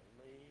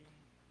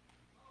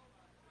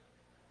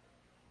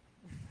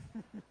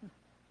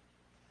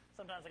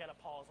 Sometimes I got to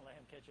pause and let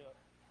him catch up.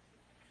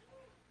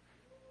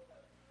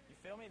 You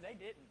feel me? They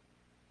didn't.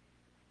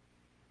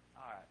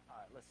 All right.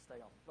 Let's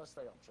stay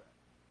on track.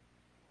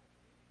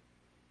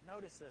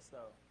 Notice this,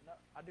 though. No,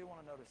 I do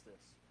want to notice this.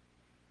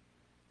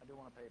 I do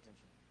want to pay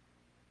attention.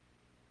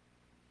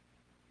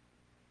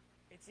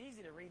 It's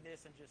easy to read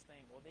this and just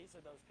think, well, these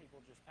are those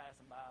people just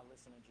passing by,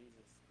 listening to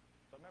Jesus.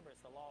 But remember, it's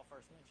the law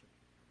first mentioned.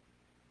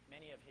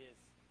 Many of his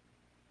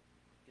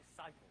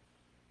disciples.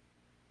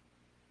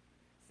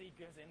 See,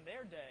 because in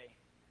their day,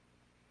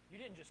 you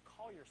didn't just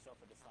call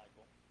yourself a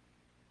disciple.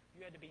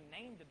 You had to be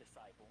named a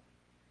disciple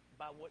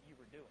by what you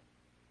were doing.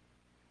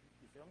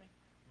 You feel me?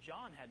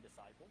 John had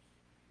disciples.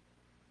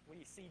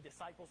 We see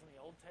disciples in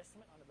the Old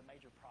Testament under the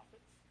major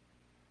prophets.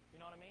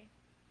 You know what I mean?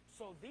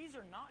 So these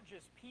are not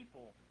just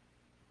people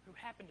who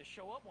happen to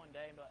show up one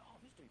day and be like, oh,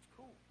 this dude's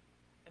cool.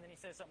 And then he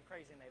says something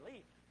crazy and they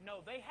leave.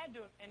 No, they had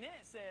to, and then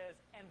it says,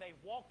 and they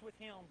walked with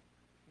him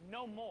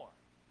no more.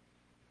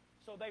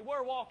 So they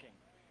were walking.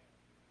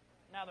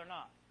 Now they're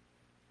not.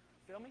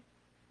 Feel me?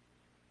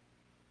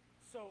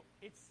 So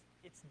it's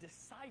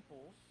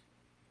disciples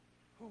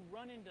who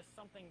run into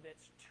something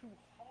that's too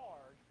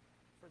hard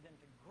for them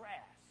to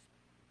grasp.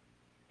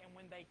 And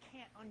when they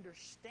can't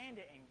understand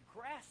it and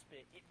grasp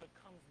it, it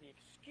becomes the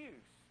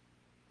excuse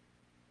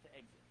to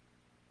exit.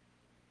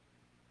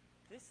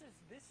 This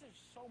is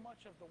so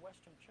much of the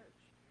Western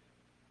church.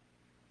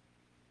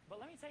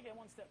 But let me take it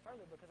one step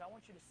further because I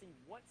want you to see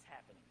what's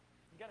happening.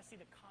 You've got to see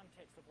the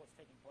context of what's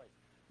taking place.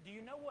 Do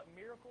you know what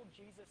miracle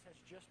Jesus has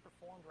just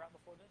performed right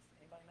before this?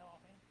 Anybody know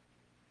offhand?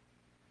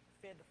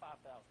 Fed the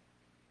 5,000.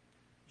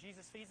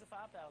 Jesus feeds the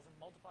 5,000,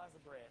 multiplies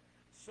the bread.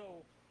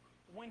 So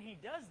when he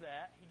does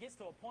that, he gets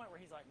to a point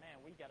where he's like,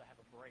 man, we got to have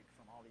a break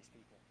from all these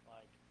people.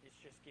 Like, it's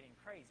just getting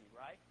crazy,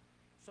 right?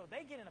 So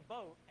they get in a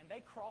boat, and they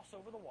cross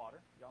over the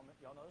water. Y'all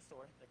know the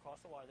story. They cross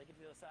the water. They get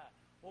to the other side.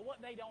 Well,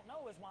 what they don't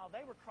know is while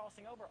they were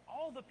crossing over,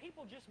 all the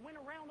people just went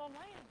around on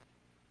land.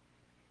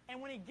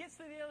 And when he gets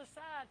to the other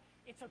side,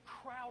 it's a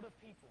crowd of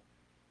people.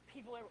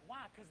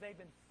 Why? Because they've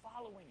been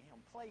following him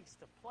place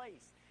to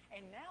place.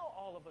 And now,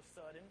 all of a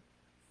sudden,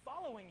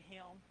 following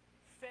him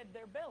fed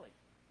their belly.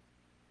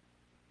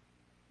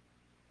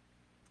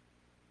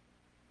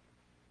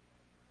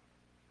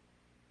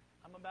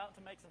 I'm about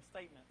to make some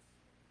statements.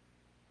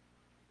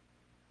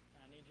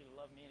 I need you to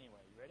love me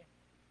anyway. You ready?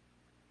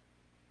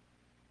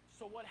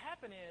 So what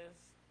happened is,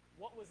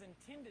 what was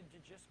intended to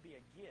just be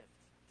a gift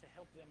to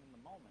help them in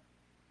the moment,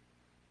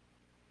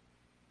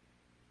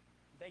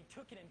 they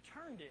took it and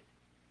turned it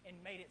and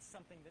made it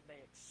something that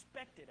they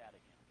expected out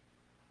of him.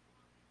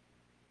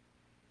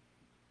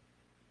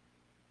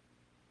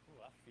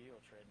 Ooh, I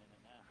feel treading in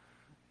it now.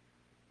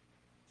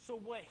 So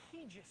what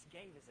he just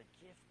gave is a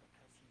gift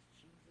because he's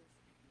Jesus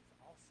and he's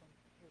awesome.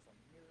 Here's a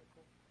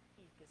miracle.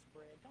 Eat this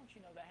bread. Don't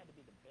you know that had to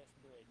be the best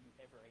bread you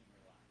ever ate in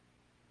your life?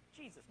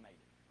 Jesus made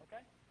it,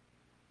 okay?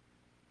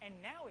 And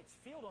now it's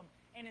filled them.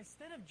 And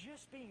instead of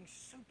just being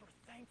super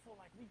thankful,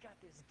 like we got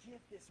this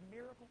gift, this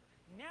miracle,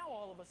 now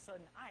all of a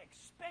sudden I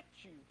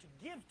expect you to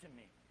give to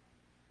me.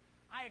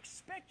 I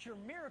expect your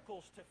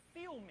miracles to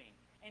fill me.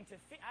 And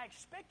I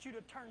expect you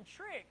to turn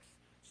tricks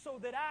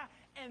so that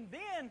and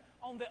then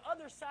on the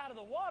other side of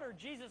the water,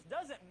 Jesus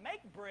doesn't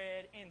make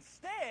bread.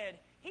 Instead,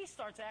 he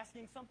starts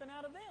asking something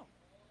out of them.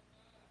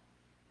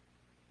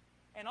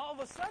 And all of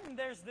a sudden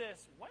there's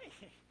this, wait,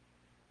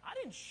 I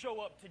didn't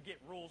show up to get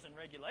rules and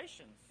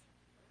regulations.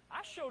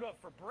 I showed up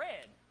for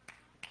bread.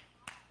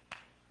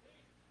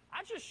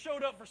 I just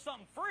showed up for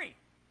something free.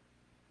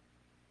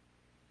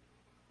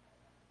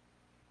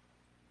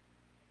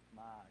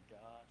 My gosh.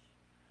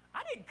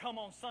 I didn't come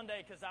on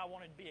Sunday because I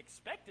wanted to be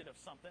expected of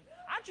something.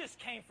 I just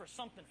came for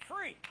something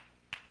free.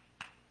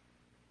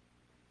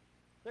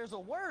 There's a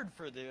word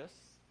for this.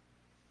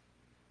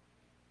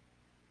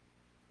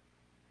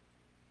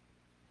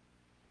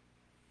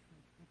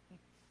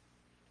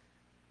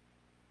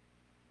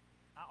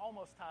 I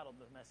almost titled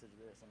the message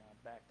this, and I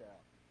backed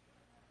out.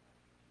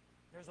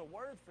 There's a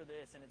word for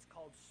this, and it's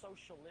called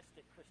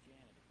socialistic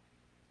Christianity.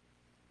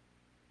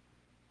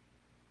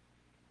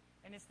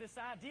 And it's this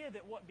idea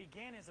that what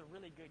began as a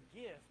really good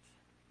gift,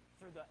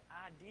 through the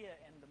idea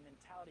and the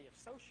mentality of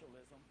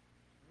socialism,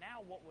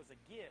 now what was a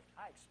gift,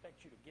 I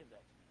expect you to give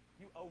that to me.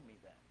 You owe me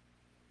that.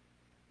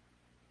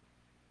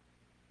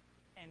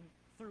 And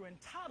through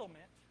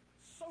entitlement,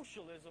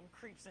 socialism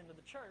creeps into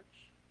the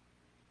church.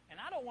 And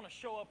I don't want to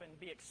show up and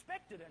be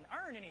expected and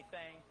earn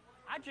anything.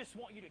 I just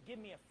want you to give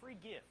me a free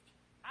gift.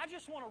 I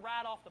just want to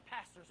ride off the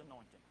pastor's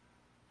anointing.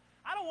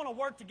 I don't want to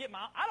work to get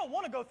I don't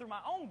want to go through my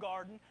own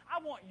garden.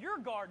 I want your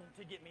garden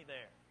to get me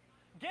there.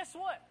 Guess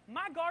what?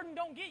 My garden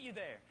don't get you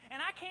there.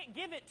 And I can't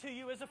give it to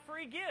you as a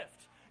free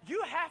gift.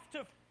 You have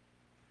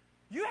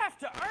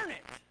to earn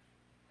it.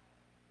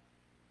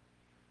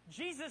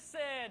 Jesus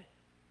said,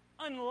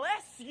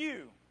 unless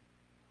you.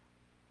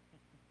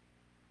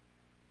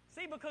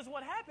 See, because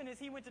what happened is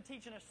he went to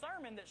teaching a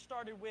sermon that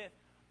started with,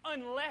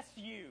 unless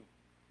you.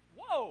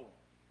 Whoa.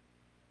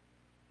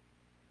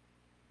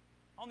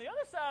 On the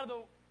other side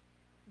of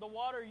the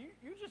water,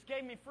 you just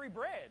gave me free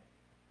bread.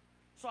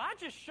 So I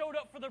just showed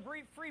up for the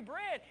free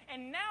bread,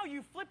 and now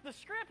you flip the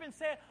script and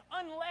said,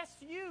 unless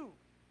you.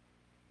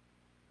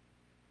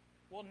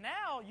 Well,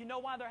 now you know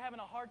why they're having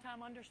a hard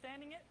time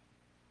understanding it?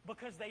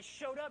 Because they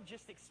showed up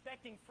just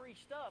expecting free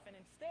stuff, and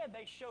instead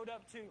they showed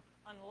up to,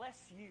 unless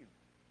you.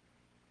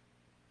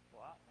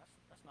 Well,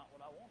 that's not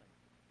what I wanted.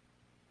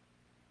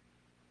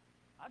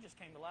 I just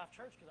came to Life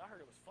Church because I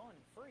heard it was fun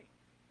and free.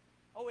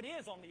 Oh, it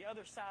is on the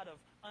other side of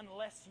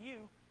unless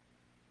you.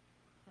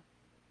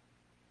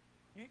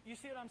 You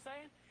see what I'm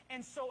saying?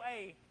 And so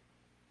I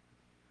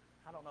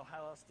don't know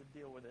how else to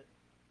deal with it.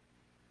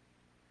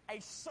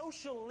 A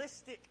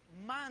socialistic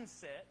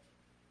mindset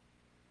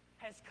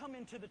has come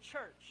into the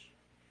church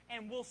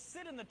and will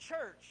sit in the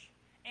church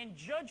and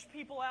judge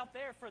people out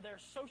there for their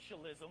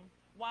socialism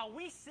while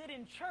we sit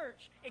in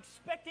church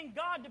expecting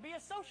God to be a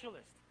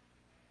socialist.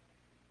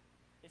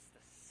 It's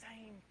the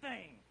same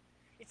thing.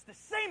 It's the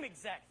same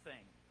exact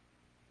thing.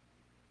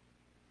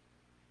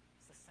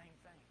 It's the same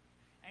thing.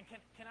 And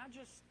can I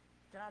just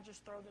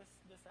throw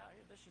this out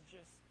here? This is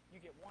just,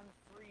 you get one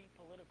free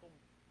political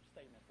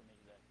statement from me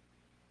today.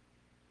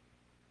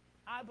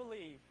 I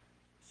believe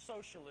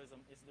socialism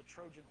is the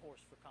Trojan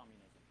horse for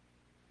communism.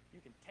 You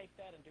can take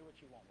that and do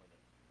what you want with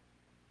it.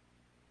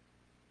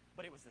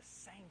 But it was the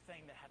same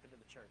thing that happened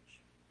to the church.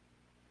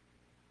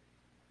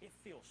 It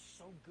feels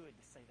so good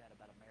to say that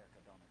about America,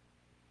 don't it?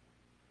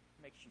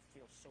 It makes you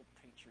feel so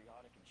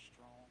patriotic and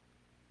strong.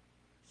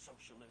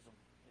 Socialism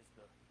is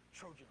the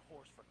Trojan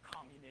horse for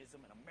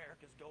communism, and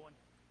America's going.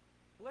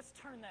 Let's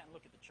turn that and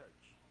look at the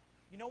church.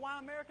 You know why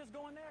America's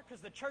going there?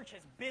 Because the church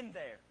has been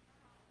there.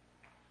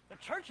 The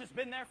church has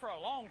been there for a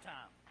long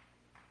time.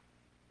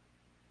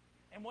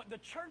 And what the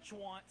church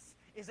wants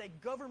is a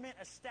government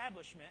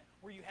establishment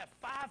where you have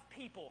 5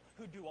 people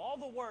who do all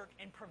the work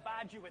and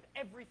provide you with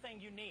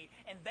everything you need.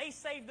 And they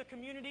save the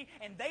community,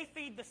 and they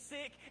feed the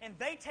sick, and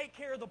they take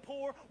care of the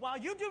poor, while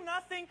you do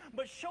nothing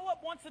but show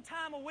up once a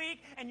time a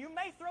week, and you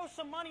may throw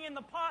some money in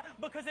the pot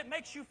because it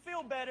makes you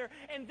feel better.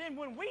 And then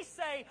when we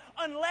say,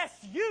 unless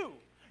you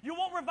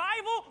want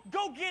revival?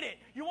 Go get it.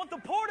 You want the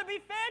poor to be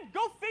fed?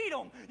 Go feed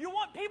them. You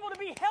want people to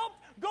be helped?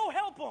 Go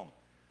help them.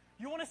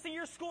 You want to see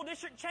your school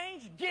district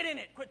change? Get in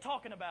it. Quit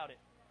talking about it.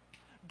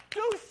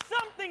 Do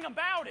something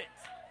about it.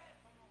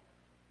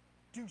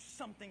 Do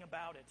something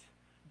about it.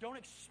 Don't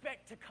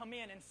expect to come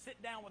in and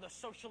sit down with a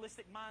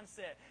socialistic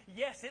mindset.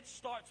 Yes, it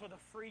starts with a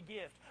free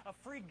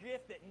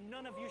gift that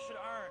none of you should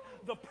earn.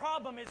 The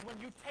problem is when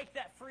you take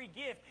that free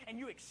gift and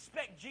you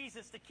expect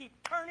Jesus to keep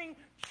turning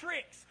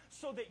tricks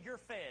so that you're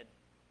fed.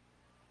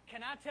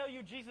 Can I tell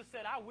you, Jesus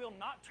said, I will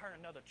not turn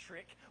another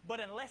trick,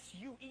 but unless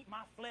you eat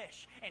my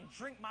flesh and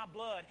drink my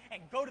blood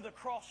and go to the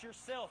cross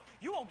yourself,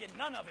 you won't get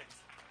none of it.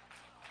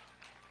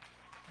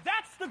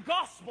 That's the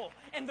gospel,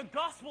 and the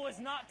gospel is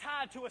not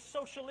tied to a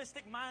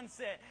socialistic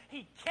mindset.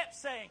 He kept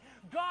saying,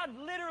 God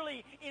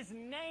literally is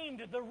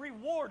named the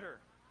rewarder.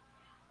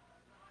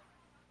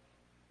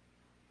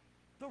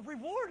 The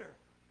rewarder.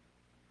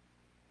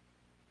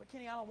 But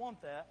Kenny, I don't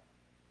want that.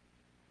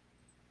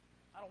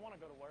 I don't want to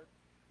go to work.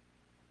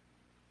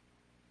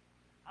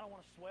 I don't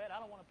want to sweat. I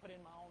don't want to put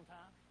in my own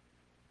time.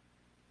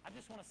 I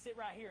just want to sit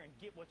right here and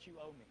get what you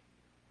owe me.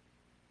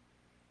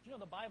 You know,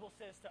 the Bible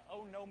says to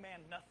owe no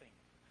man nothing.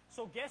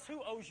 So guess who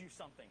owes you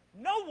something?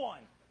 No one.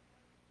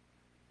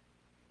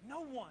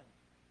 No one.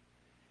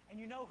 And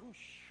you know who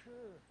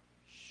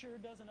sure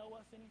doesn't owe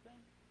us anything?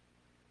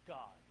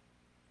 God.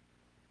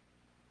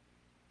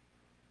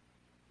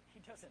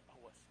 He doesn't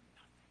owe us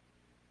nothing.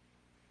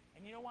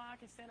 And you know why I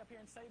can stand up here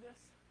and say this?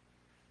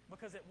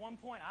 Because at one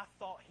point I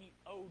thought he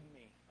owed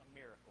me a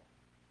miracle.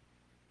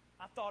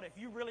 I thought if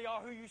you really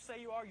are who you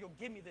say you are, you'll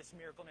give me this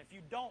miracle. And if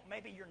you don't,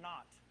 maybe you're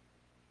not.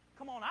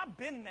 Come on, I've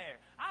been there.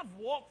 I've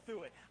walked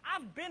through it.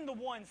 I've been the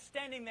one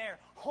standing there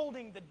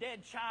holding the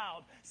dead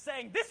child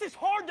saying, this is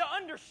hard to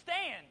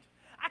understand.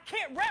 I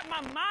can't wrap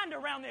my mind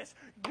around this.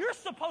 You're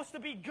supposed to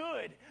be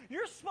good.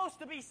 You're supposed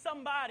to be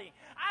somebody.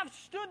 I've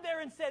stood there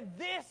and said,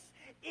 this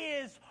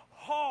is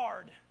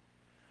hard.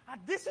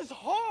 This is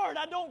hard.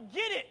 I don't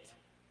get it.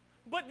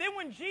 But then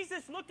when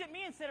Jesus looked at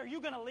me and said, are you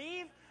going to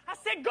leave? I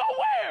said, go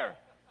where?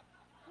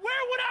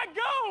 Where would I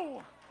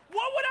go?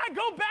 What would I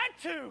go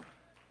back to?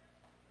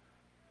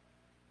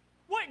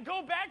 What,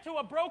 go back to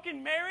a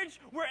broken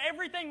marriage where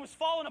everything was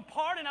falling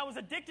apart and I was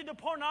addicted to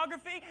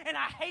pornography and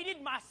I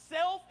hated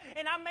myself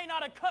and I may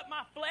not have cut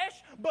my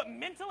flesh, but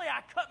mentally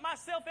I cut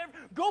myself.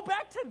 Go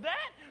back to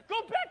that?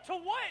 Go back to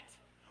what?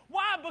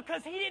 Why?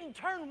 Because he didn't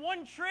turn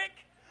one trick?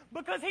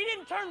 Because he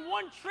didn't turn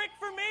one trick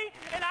for me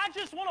and I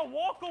just want to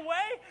walk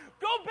away?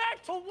 Go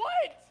back to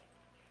what?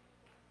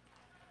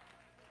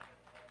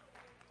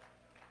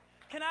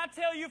 Can I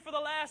tell you, for the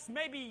last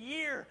maybe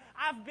year,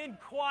 I've been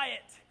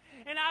quiet.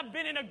 And I've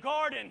been in a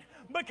garden.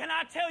 But can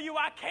I tell you,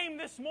 I came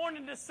this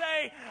morning to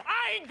say,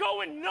 I ain't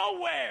going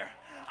nowhere.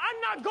 I'm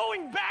not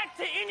going back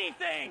to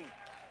anything.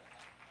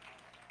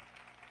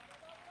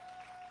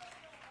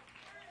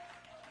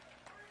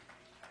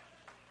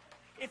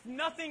 If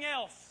nothing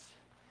else,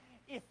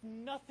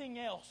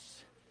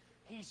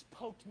 he's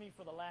poked me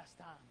for the last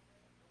time.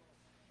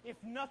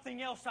 If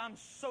nothing else, I'm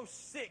so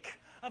sick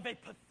of a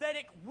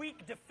pathetic,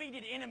 weak,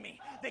 defeated enemy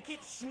that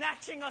keeps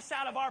snatching us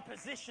out of our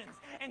positions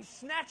and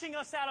snatching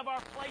us out of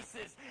our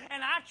places.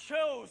 And I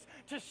chose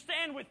to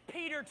stand with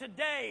Peter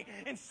today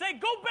and say,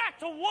 go back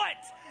to what?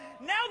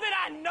 Now that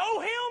I know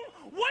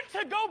him, what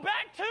to go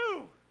back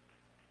to?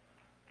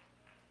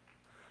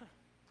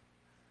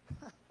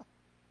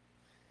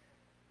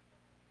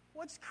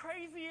 What's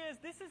crazy is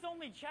this is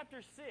only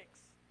chapter 6.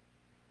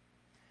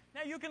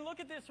 Now, you can look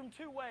at this from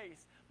two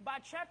ways. By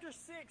chapter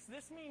 6,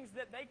 this means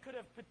that they could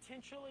have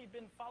potentially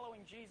been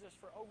following Jesus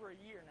for over a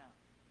year now.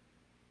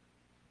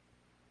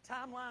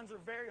 Timelines are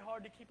very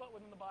hard to keep up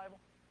with in the Bible.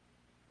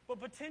 But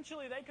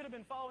potentially, they could have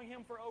been following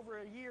him for over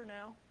a year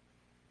now.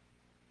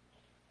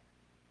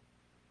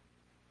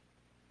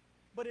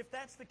 But if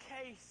that's the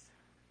case,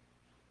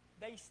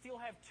 they still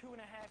have 2.5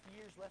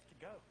 years left to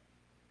go. Are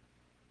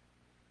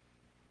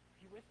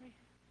you with me?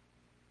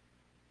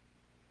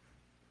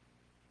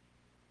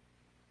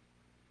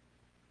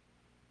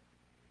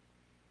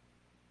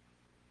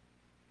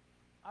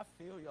 I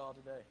feel y'all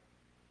today.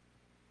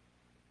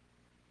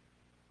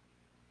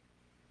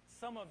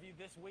 Some of you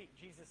this week,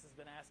 Jesus has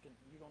been asking,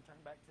 you going to turn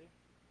back too?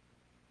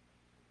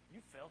 You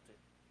felt it.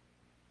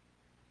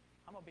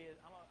 I'm even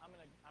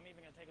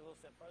going to take a little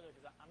step further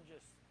because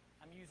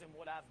I'm using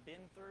what I've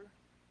been through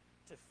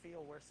to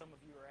feel where some of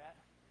you are at.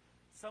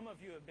 Some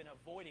of you have been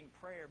avoiding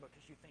prayer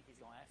because you think he's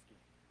going to ask you.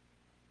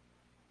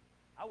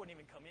 I wouldn't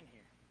even come in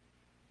here.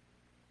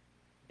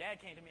 Dad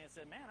came to me and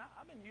said, man,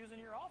 I've been using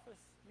your office.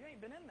 You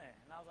ain't been in there.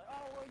 And I was like,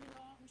 oh, well,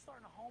 I'm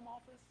starting a home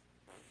office.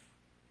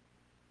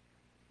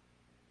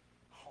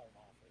 Home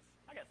office.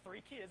 I got 3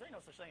 kids. There ain't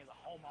no such thing as a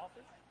home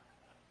office.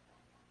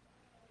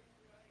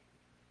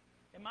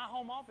 In my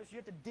home office,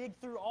 you have to dig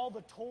through all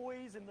the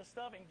toys and the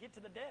stuff and get to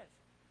the desk.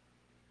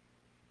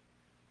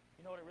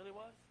 You know what it really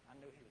was? I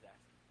knew he was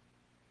asking.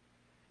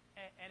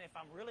 And if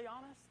I'm really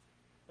honest,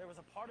 there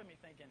was a part of me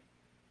thinking,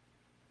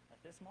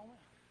 at this moment,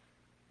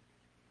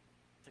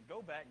 to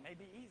go back may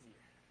be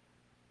easier.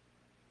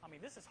 I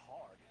mean, this is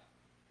hard.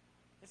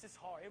 This is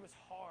hard. It was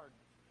hard.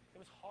 It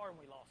was hard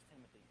when we lost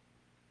Timothy.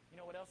 You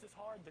know what else is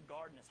hard? The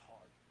garden is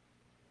hard.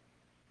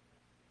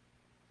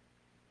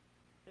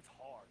 It's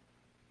hard.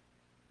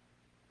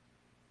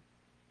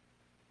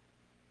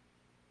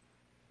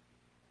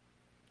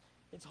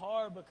 It's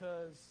hard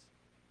because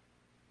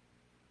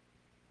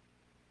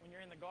when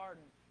you're in the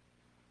garden,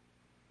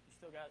 you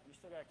still got to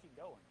keep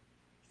going.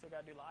 You still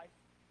got to do life.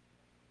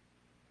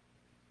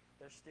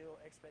 There's still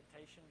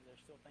expectations.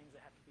 There's still things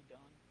that have to be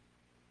done.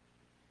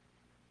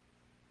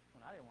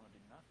 When I didn't want to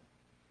do nothing.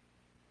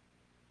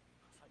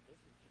 I was like,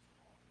 this is just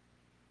hard.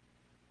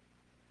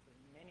 For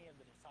many of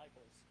the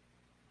disciples.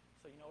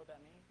 So you know what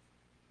that means?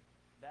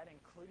 That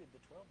included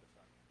the 12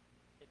 disciples.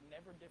 It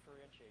never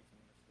differentiates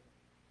them in the story.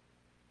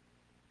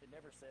 It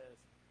never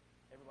says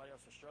everybody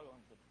else is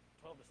struggling. The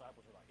 12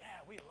 disciples were like,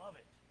 yeah, we love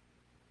it.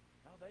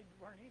 No, they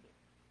weren't either.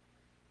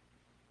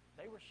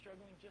 They were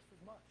struggling just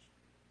as much.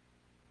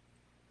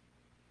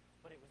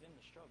 But it was in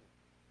the struggle.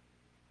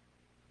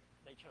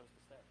 They chose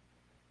to stay.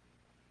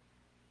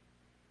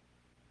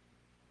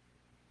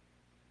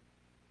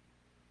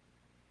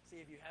 See,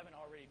 if you haven't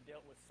already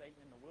dealt with Satan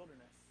in the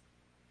wilderness,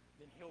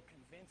 then he'll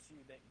convince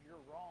you that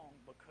you're wrong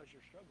because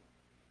you're struggling.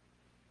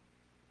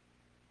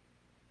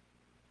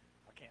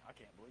 I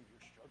can't believe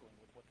you're struggling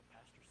with what the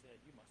pastor said.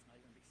 You must not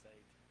even be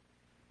saved.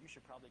 You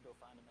should probably go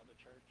find another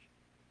church.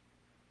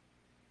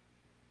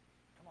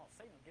 Come on,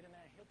 Satan will get in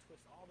there and he'll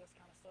twist all this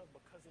kind of stuff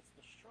because it's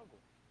the struggle.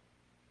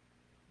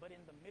 But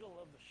in the middle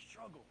of the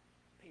struggle,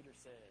 Peter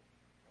said,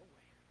 go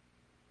where?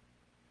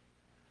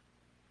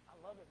 I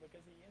love it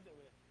because he ends it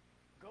with,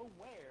 go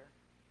where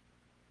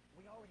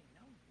we already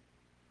know you.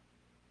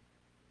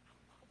 I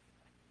love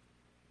that.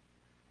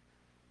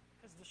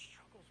 Because the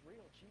struggle's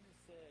real. Jesus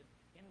said,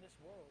 in this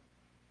world,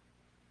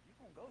 you're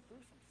going to go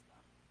through some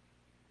stuff.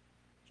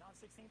 John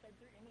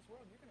 16:33, in this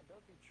world, you're going to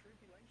go through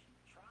tribulation,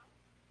 trial.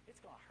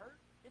 It's going to hurt.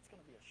 It's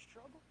going to be a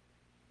struggle.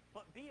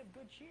 But be of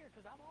good cheer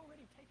because I've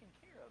already taken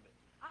care of it.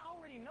 I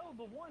already know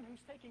the one who's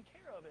taking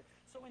care of it.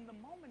 So in the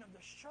moment of the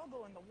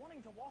struggle and the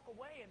wanting to walk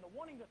away and the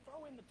wanting to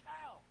throw in the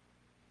towel.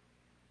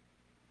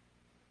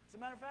 As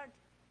a matter of fact,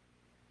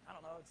 I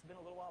don't know, it's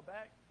been a little while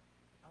back.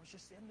 I was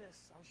just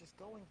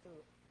going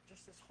through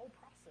just this whole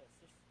process.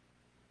 Just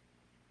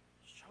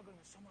struggling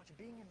with so much,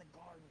 being in the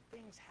garden,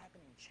 things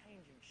happening,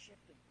 changing,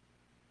 shifting.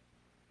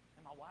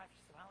 And my wife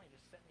finally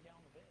just set me down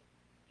on the bed.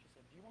 She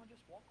said, do you want to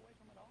just walk away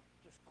from it all?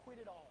 Just quit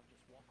it all and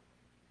just walk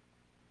away.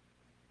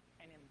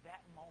 And in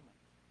that moment,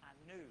 I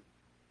knew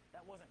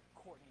that wasn't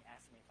Courtney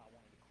asking me if I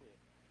wanted to quit.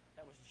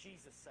 That was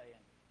Jesus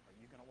saying, are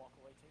you going to walk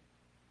away too?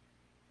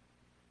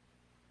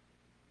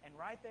 And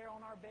right there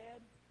on our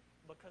bed,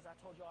 because I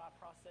told y'all I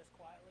process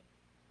quietly,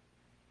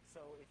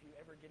 so if you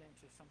ever get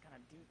into some kind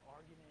of deep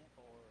argument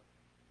or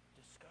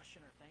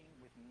discussion or thing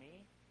with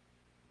me,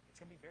 it's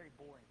going to be very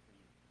boring for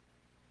you.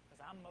 Because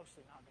I'm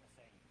mostly not going to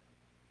say anything.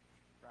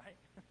 Right?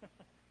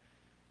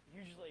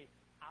 Usually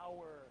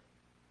our,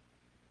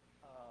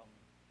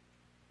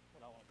 what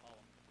do I want to call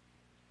them?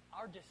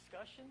 Our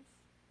discussions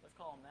let's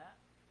call them that,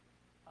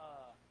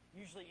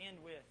 usually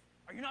end with,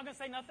 "Are you not going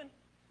to say nothing?"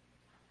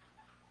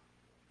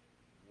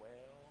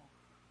 Well,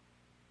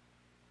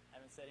 I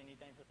haven't said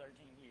anything for 13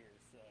 years,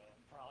 so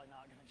I'm probably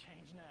not going to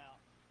change now.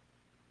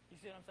 You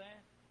see what I'm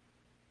saying?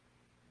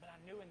 But I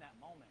knew in that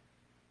moment.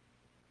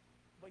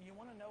 But you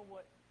want to know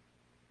what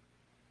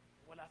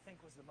I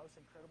think was the most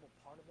incredible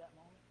part of that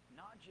moment?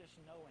 Not just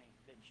knowing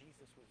that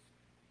Jesus was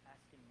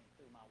asking me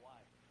through my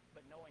wife,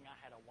 but knowing I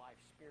had a wife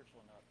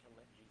spiritual enough to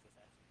let Jesus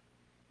ask me.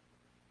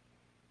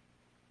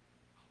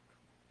 Oh,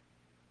 come on.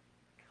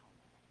 Come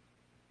on.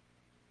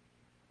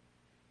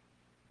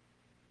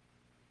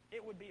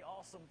 It would be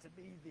awesome to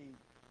be the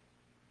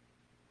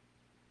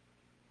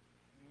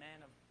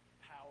man of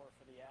power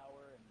for the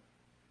hour and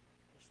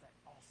just that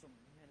awesome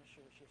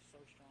minister that's just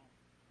so strong.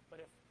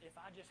 But if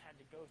I just had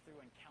to go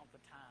through and count the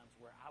times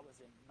where I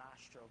was in my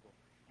struggle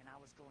and I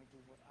was going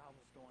through what I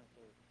was going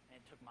through, and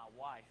it took my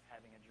wife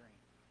having a dream,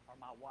 or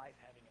my wife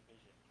having a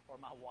vision, or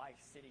my wife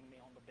sitting me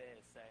on the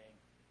bed saying,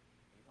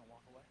 "Are you going to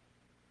walk away?"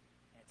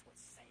 And it's what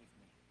saved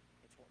me.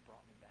 It's what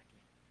brought me back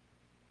in.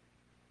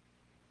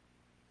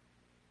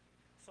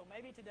 So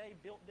maybe today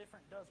Built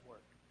Different does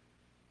work.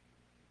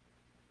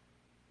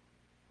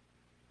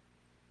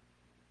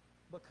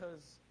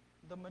 Because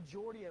the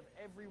majority of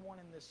everyone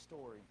in this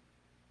story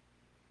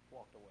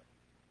walked away.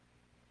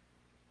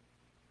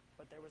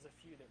 But there was a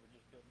few that were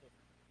just built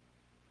different.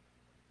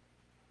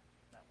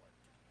 That worked.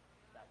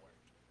 That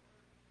worked.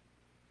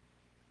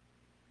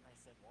 And they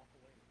said, "Walk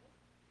away to what?"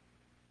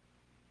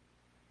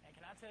 And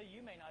can I tell you,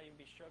 you may not even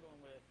be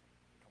struggling with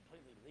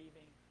completely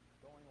leaving,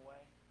 going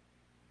away,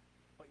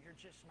 but you're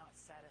just not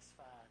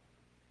satisfied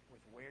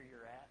with where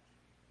you're at,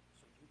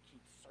 so you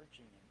keep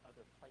searching in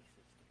other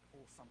places to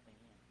pull something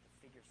in, to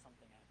figure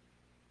something out.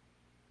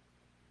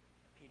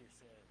 Peter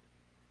said,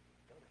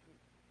 "Go to who?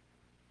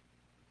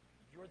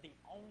 You're the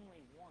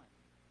only one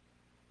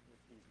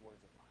with these words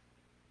of life.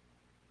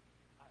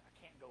 I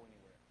can't go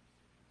anywhere else."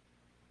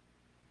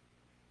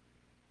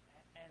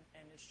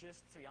 And it's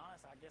just, to be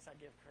honest, I guess I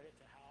give credit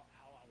to how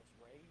I was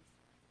raised.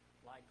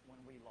 Like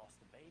when we lost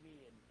the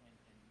baby and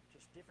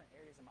just different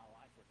areas of my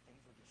life where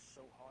things were just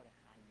so hard and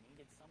I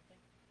needed something.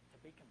 To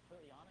be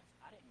completely honest,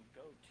 I didn't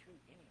go to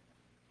any of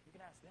them. You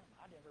can ask them.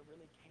 I never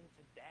really came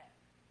to Dad.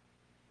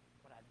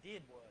 What I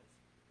did was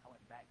I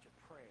went back to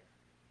prayer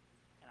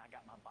and I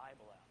got my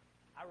Bible out.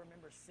 I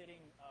remember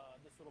sitting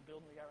this little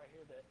building we got right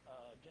here that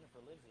Jennifer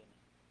lives in.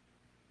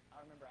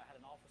 I remember I had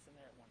an office in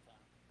there at one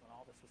time when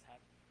all this was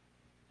happening,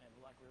 and it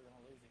looked like we were going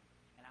to lose him.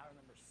 And I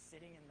remember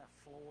sitting in the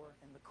floor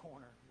in the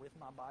corner with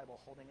my Bible,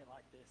 holding it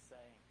like this,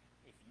 saying,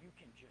 "If you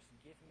can just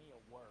give me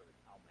a word,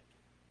 I'll make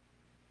it."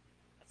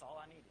 That's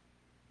all I needed.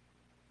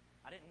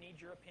 I didn't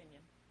need your opinion.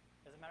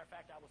 As a matter of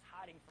fact, I was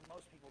hiding from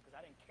most people because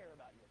I didn't care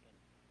about your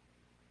opinion.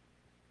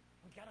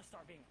 We've got to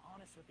start being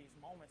honest with these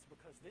moments,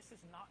 because this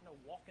is not no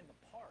walk in the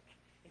park.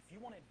 If you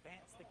want to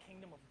advance the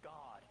kingdom of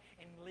God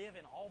and live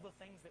in all the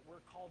things that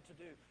we're called to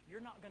do, you're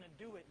not going to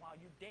do it while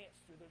you dance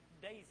through the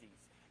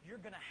daisies. You're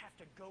going to have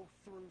to go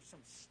through some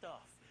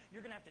stuff.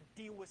 You're going to have to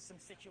deal with some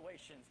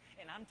situations.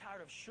 And I'm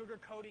tired of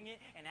sugarcoating it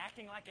and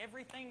acting like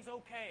everything's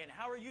okay. And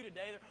how are you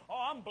today? "Oh,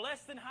 I'm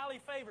blessed and highly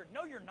favored."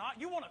 No, you're not.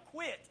 You want to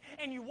quit.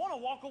 And you want to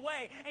walk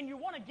away. And you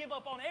want to give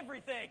up on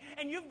everything.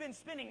 And you've been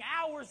spending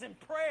hours in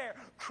prayer,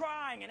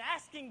 crying, and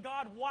asking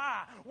God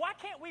why. Why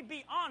can't we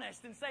be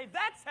honest and say,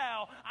 "That's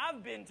how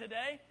I've been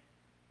today"?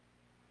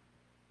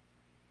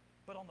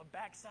 But on the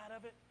backside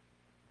of it,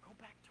 go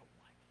back to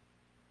what?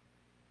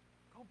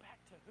 Go back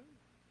to who?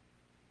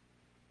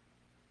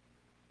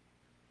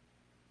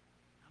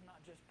 I'm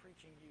not just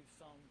preaching you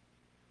some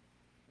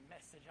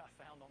message I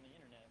found on the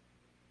internet.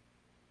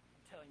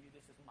 I'm telling you,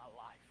 this is my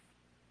life.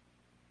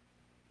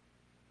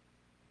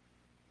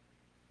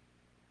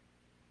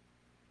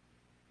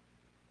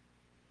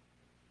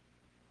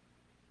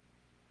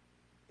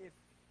 If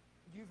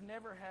you've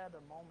never had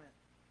a moment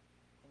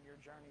in your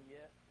journey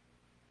yet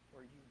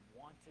where you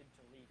wanted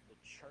to leave the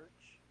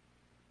church,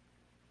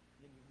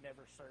 then you've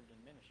never served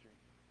in ministry.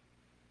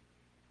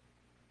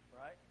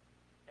 Right?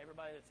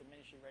 Everybody that's in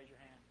ministry, raise your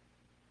hand.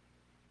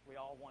 We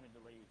all wanted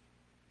to leave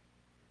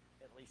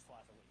at least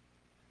twice a week.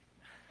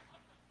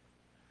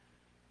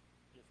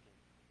 Just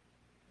kidding.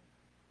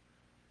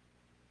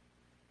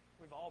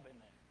 We've all been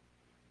there.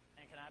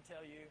 And can I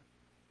tell you,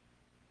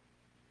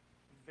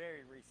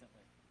 very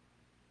recently,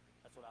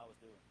 that's what I was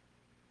doing.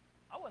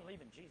 I wasn't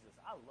leaving Jesus.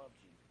 I love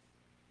Jesus.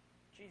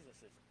 Jesus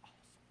is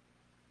awesome.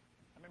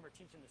 I remember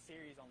teaching the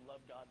series on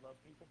Love God,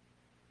 Love People.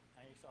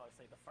 And I used to always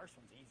say, the first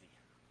one's easy.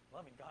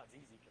 Loving God's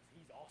easy because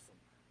He's awesome.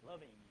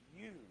 Loving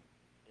you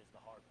is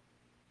the hard one.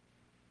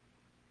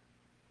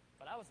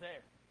 But I was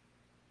there.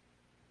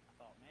 I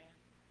thought, man,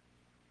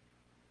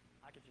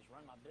 I could just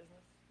run my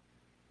business.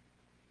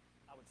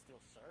 I would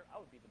still serve.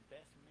 I would be the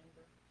best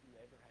member you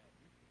ever had.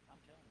 I'm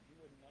telling you, you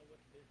wouldn't know what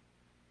to do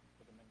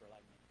with a member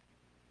like me.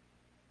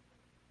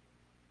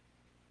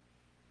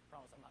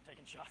 Promise I'm not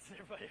taking shots at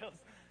everybody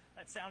else.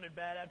 That sounded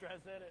bad after I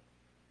said it.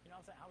 You know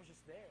what I'm saying? I was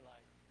just there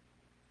like.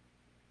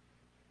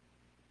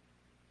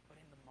 But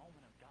in the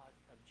moment of God,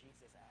 of Jesus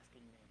Jesus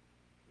asking me,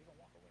 you going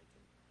to walk away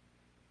too?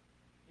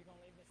 You going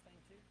to leave this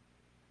thing too?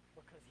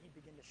 Because he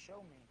began to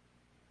show me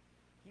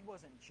he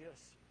wasn't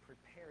just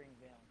preparing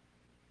them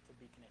to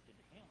be connected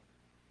to him.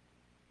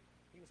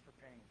 He was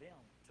preparing them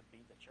to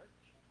be the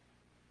church.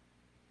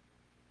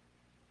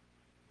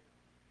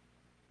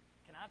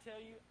 Can I tell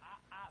you,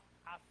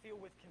 I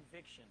feel with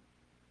conviction.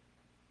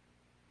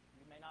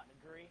 You may not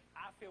agree.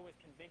 I feel with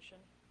conviction.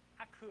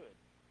 I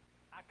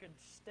could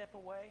step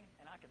away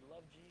and I could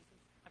love Jesus.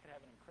 I could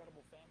have an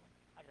incredible family.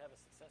 I could have a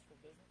successful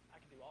business.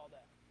 I could do all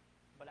that.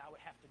 But I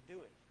would have to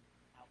do it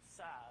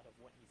outside of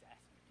what he's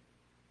asked me to do.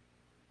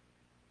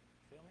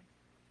 Feel me?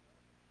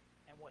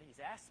 And what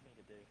he's asked me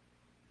to do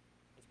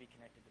is be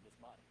connected to this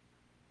body.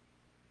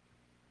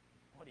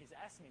 What he's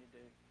asked me to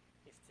do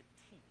is to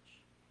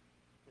teach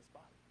this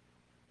body.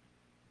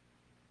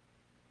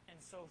 And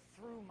so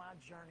through my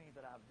journey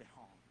that I've been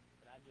on,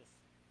 that I just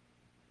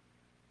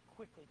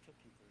quickly took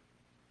you through,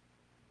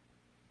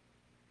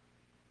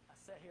 I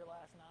sat here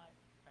last night.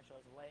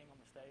 Actually, I was laying on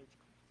the stage,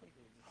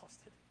 completely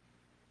exhausted.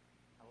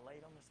 I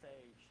laid on the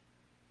stage,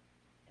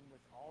 and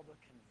with all the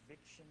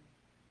conviction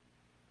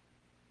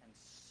and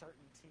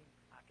certainty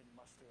I could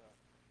muster up,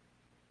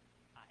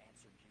 I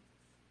answered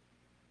Jesus.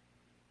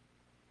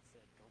 I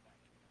said, go back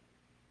to it.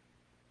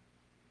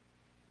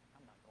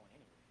 I'm not going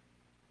anywhere.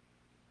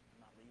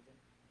 I'm not leaving.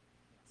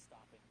 I'm not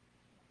stopping.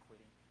 I'm not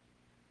quitting.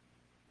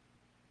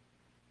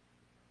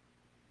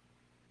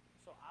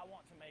 So I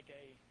want to make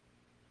a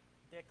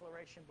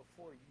declaration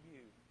before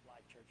you,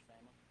 Life Church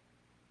family.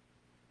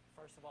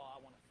 First of all,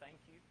 I want to thank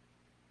you,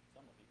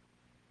 some of you.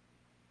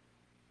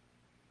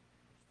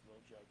 Just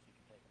little jokes, you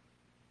can take them.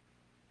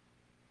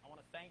 I want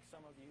to thank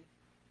some of you,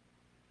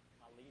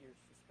 my leaders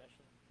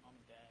especially, mom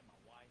and dad, my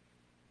wife,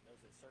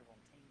 those that serve on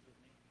teams with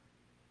me.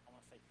 I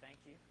want to say thank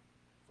you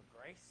for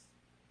grace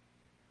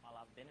while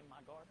I've been in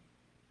my garden,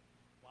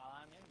 while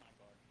I'm in my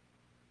garden,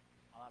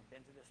 while I've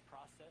been through this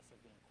process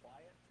of being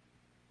quiet,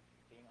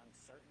 being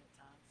uncertain at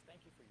times.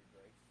 Thank you for your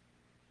grace.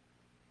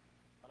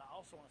 But I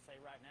also want to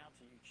say right now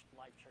to you,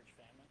 Life Church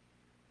family,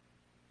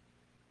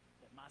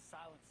 that my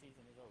silent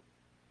season is over.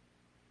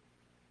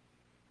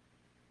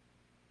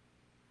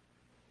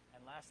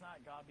 And last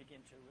night, God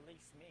began to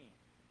release me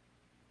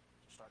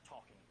to start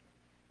talking again.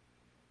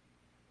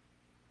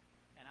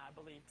 And I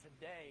believe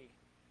today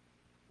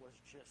was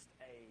just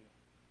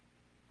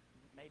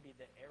maybe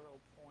the arrow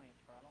point,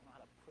 or I don't know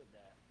how to put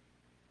that,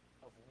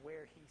 of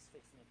where he's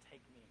fixing to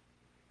take me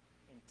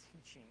in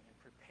teaching and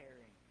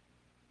preparing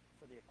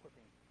for the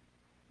equipping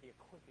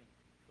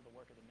for the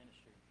work of the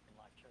ministry in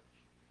Life Church.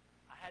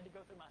 I had to go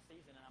through my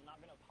season, and I'm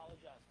not going to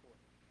apologize for it.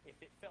 If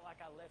it felt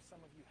like I left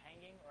some of you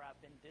hanging or I've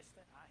been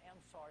distant, I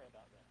am sorry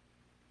about that.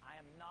 I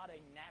am not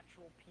a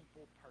natural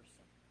people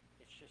person.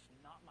 It's just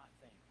not my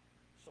thing.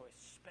 So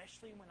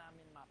especially when I'm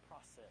in my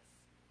process,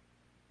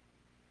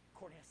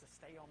 Courtney has to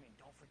stay on me.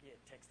 Don't forget,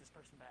 text this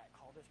person back,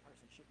 call this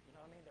person. You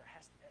know what I mean?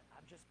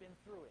 I've just been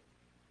through it.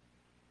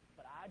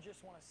 But I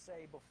just want to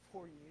say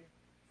before you,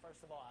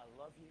 first of all, I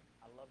love you.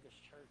 I love this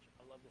church.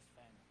 I love this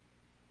family.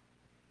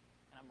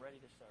 And I'm ready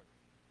to serve.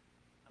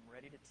 I'm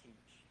ready to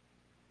teach.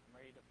 I'm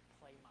ready to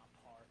play my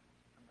part.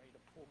 I'm ready to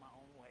pull my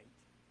own weight,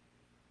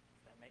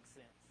 if that makes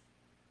sense.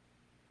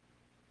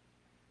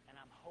 And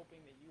I'm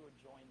hoping that you will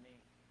join me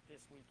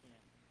this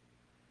weekend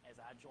as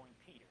I join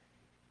Peter.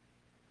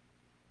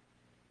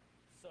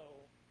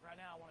 So right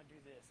now I want to do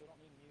this. I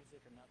don't need music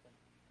or nothing.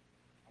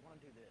 I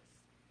want to do this.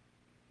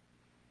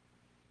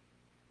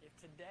 If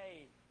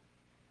today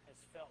has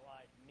felt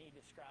like me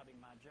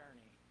describing my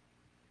journey,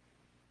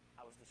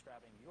 I was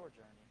describing your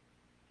journey,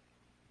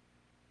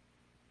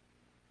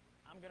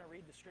 I'm going to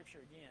read the scripture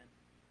again.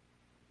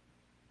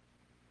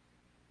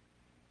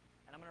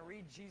 And I'm going to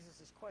read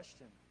Jesus'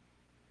 question.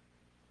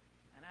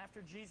 And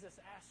after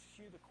Jesus asks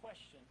you the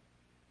question,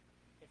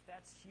 if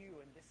that's you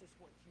and this is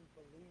what you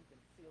believe and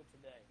feel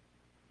today,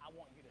 I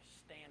want you to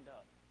stand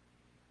up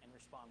and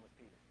respond with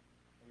Peter.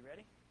 Are you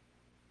ready?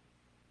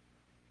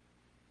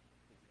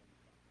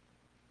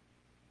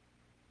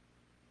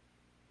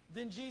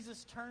 Then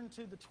Jesus turned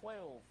to the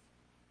 12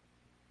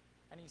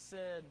 and he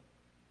said,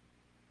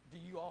 do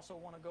you also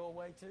want to go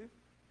away too?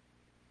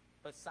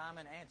 But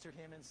Simon answered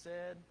him and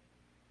said,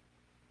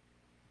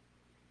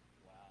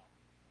 wow.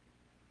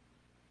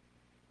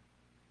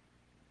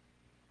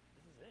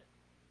 This is it.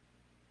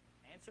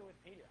 Answer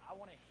with Peter. I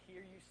want to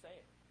hear you say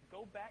it.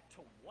 Go back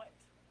to what?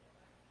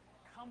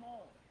 Come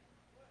on.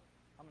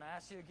 I'm going to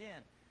ask you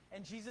again.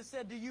 And Jesus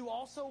said, do you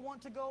also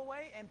want to go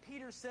away? And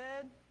Peter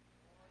said,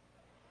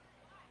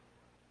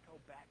 go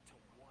back to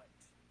what?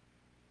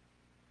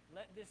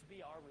 Let this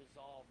be our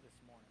resolve this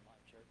morning,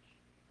 Life Church.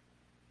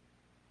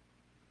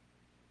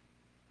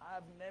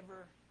 I've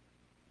never,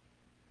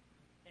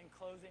 in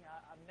closing,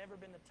 I've never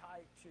been the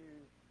type to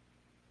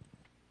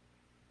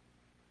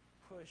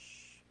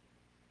push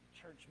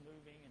church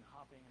moving and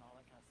hopping and all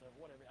that kind of stuff,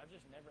 whatever.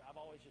 I've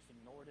always just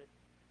ignored it.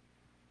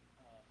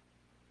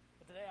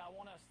 But today I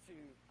want us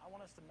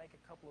to make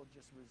a couple of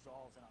just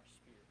resolves in our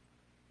spirit.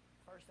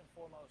 First and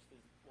foremost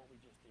is what we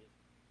just did.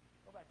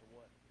 Go back to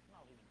what? I'm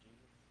not leaving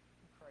Jesus.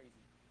 I'm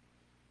crazy.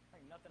 There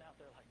ain't nothing out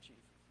there like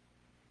Jesus.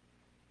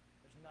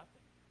 There's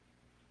nothing.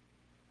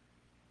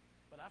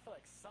 But I feel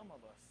like some of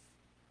us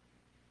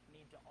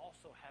need to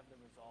also have the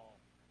resolve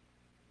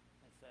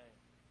and say,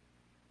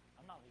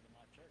 I'm not leaving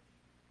Life Church.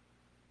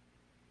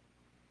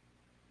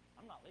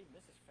 I'm not leaving.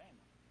 This is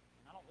family.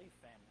 And I don't leave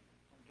family.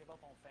 I don't give up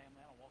on family.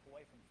 I don't walk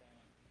away from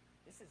family.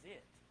 This is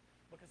it.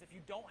 Because if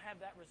you don't have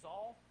that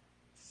resolve,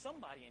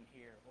 somebody in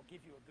here will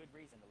give you a good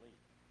reason to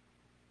leave.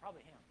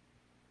 Probably him.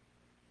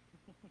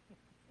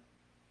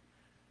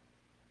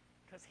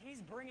 Because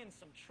he's bringing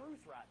some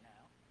truth right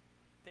now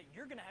that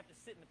you're going to have to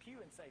sit in the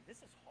pew and say,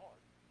 this is hard.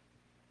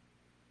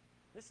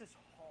 This is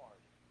hard.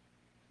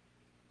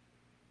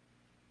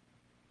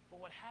 But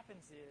what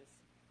happens is,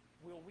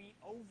 will we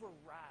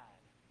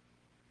override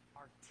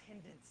our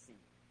tendency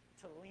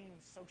to lean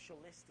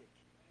socialistic?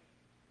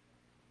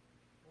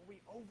 Will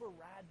we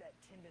override that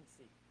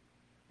tendency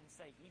and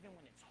say, even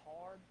when it's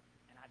hard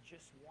and I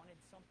just wanted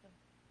something,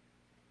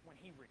 when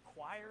he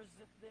requires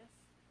this,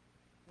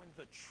 when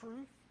the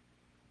truth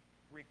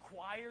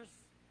requires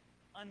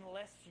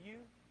unless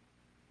you,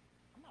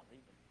 I'm not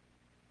leaving.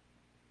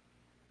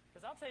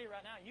 Because I'll tell you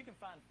right now, you can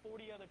find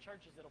 40 other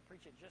churches that'll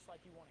preach it just like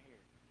you want to hear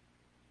it.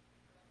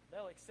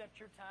 They'll accept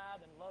your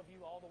tithe and love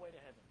you all the way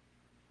to heaven.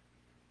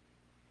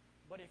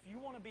 But if you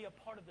want to be a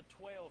part of the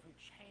 12 who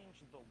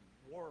changed the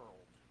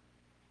world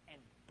and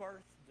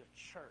birthed the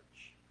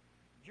church,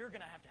 you're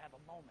going to have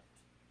a moment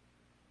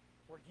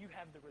where you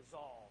have the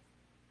resolve,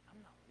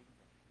 I'm not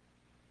leaving.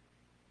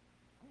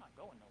 I'm not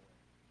going nowhere.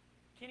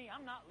 Kenny,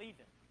 I'm not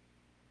leaving.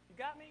 You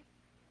got me?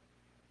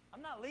 I'm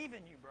not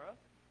leaving you, bro.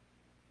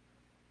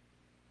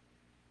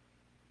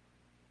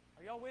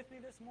 Are y'all with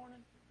me this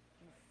morning?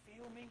 Do you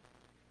feel me?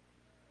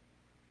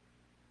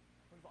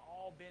 We've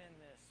all been in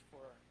this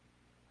for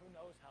who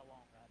knows how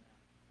long right now.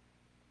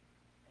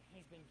 And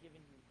he's been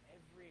giving you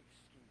every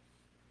excuse.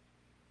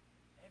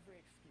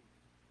 Every excuse.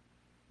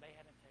 They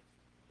haven't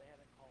texted. They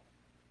haven't called.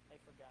 They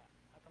forgot.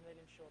 How come they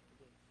didn't show up to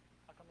this?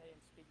 How come they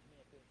didn't speak to me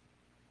at this?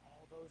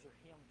 All those are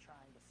him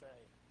trying to say,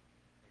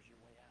 there's your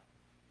way out.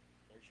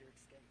 There's your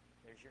escape.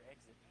 There's your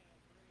exit.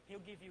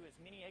 He'll give you as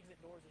many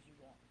exit doors as you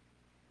want.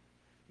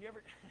 You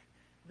ever,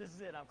 this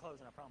is it, I'm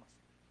closing, I promise.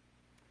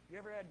 You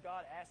ever had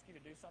God ask you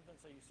to do something,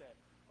 so you said,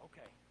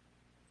 okay,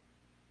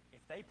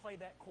 if they play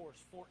that chorus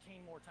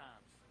 14 more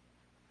times,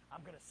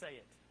 I'm going to say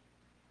it.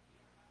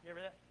 You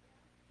ever that?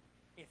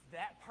 If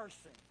that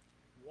person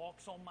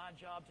walks on my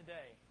job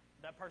today,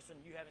 that person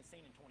you haven't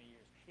seen in 20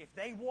 years, if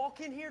they walk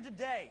in here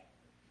today,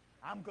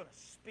 I'm going to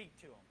speak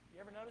to them.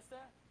 You ever notice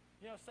that?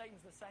 You know,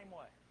 Satan's the same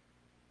way.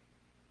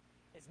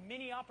 As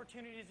many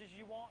opportunities as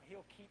you want,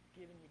 he'll keep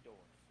giving you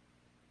doors.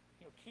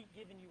 He'll keep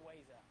giving you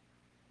ways out.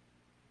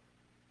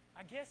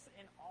 I guess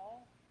in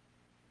all,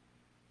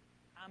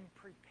 I'm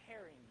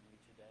preparing you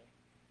today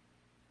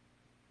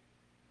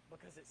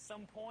because at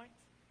some point,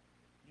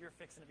 you're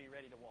fixing to be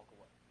ready to walk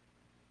away,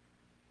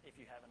 if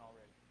you haven't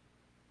already.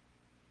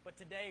 But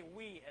today,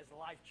 we as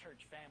Life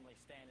Church family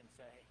stand and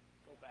say,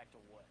 go back to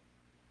what?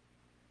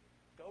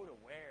 Go to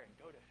where and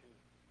go to who?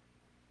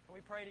 Can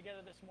we pray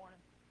together this morning?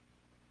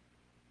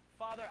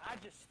 Father, I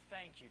just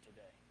thank you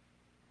today.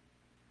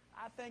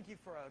 I thank you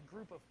for a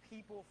group of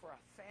people, for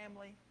a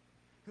family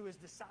who has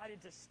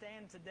decided to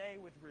stand today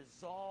with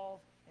resolve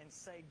and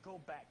say, go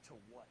back to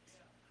what?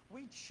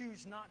 We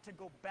choose not to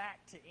go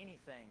back to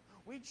anything.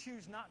 We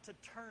choose not to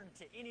turn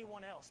to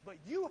anyone else. But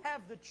you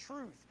have the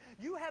truth.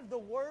 You have the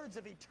words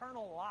of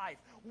eternal life.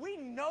 We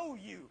know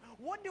you.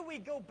 What do we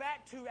go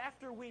back to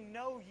after we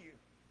know you?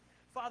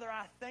 Father,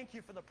 I thank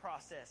you for the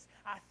process.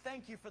 I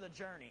thank you for the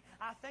journey.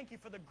 I thank you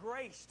for the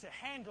grace to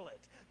handle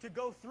it, to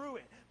go through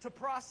it, to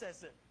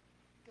process it.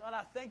 God,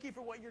 I thank you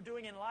for what you're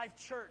doing in Life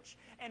Church.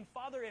 And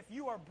Father, if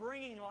you are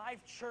bringing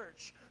Life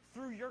Church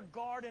through your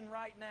garden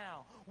right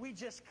now, we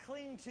just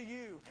cling to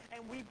you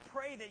and we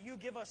pray that you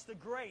give us the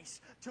grace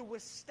to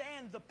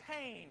withstand the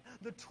pain,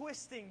 the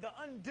twisting, the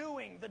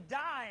undoing, the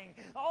dying,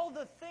 all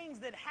the things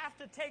that have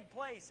to take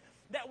place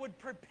that would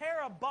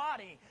prepare a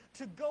body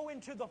to go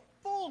into the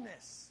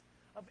fullness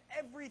of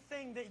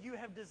everything that you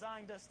have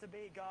designed us to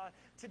be, God.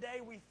 Today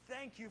we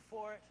thank you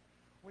for it.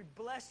 We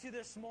bless you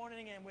this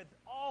morning, and with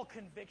all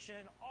conviction,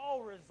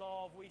 all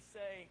resolve, we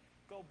say,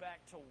 go back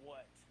to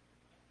what?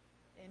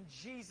 In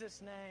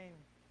Jesus' name,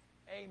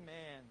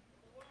 amen.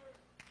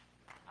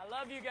 I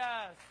love you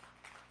guys.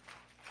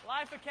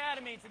 Life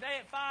Academy, today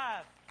at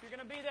 5. If you're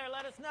going to be there,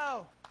 let us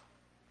know.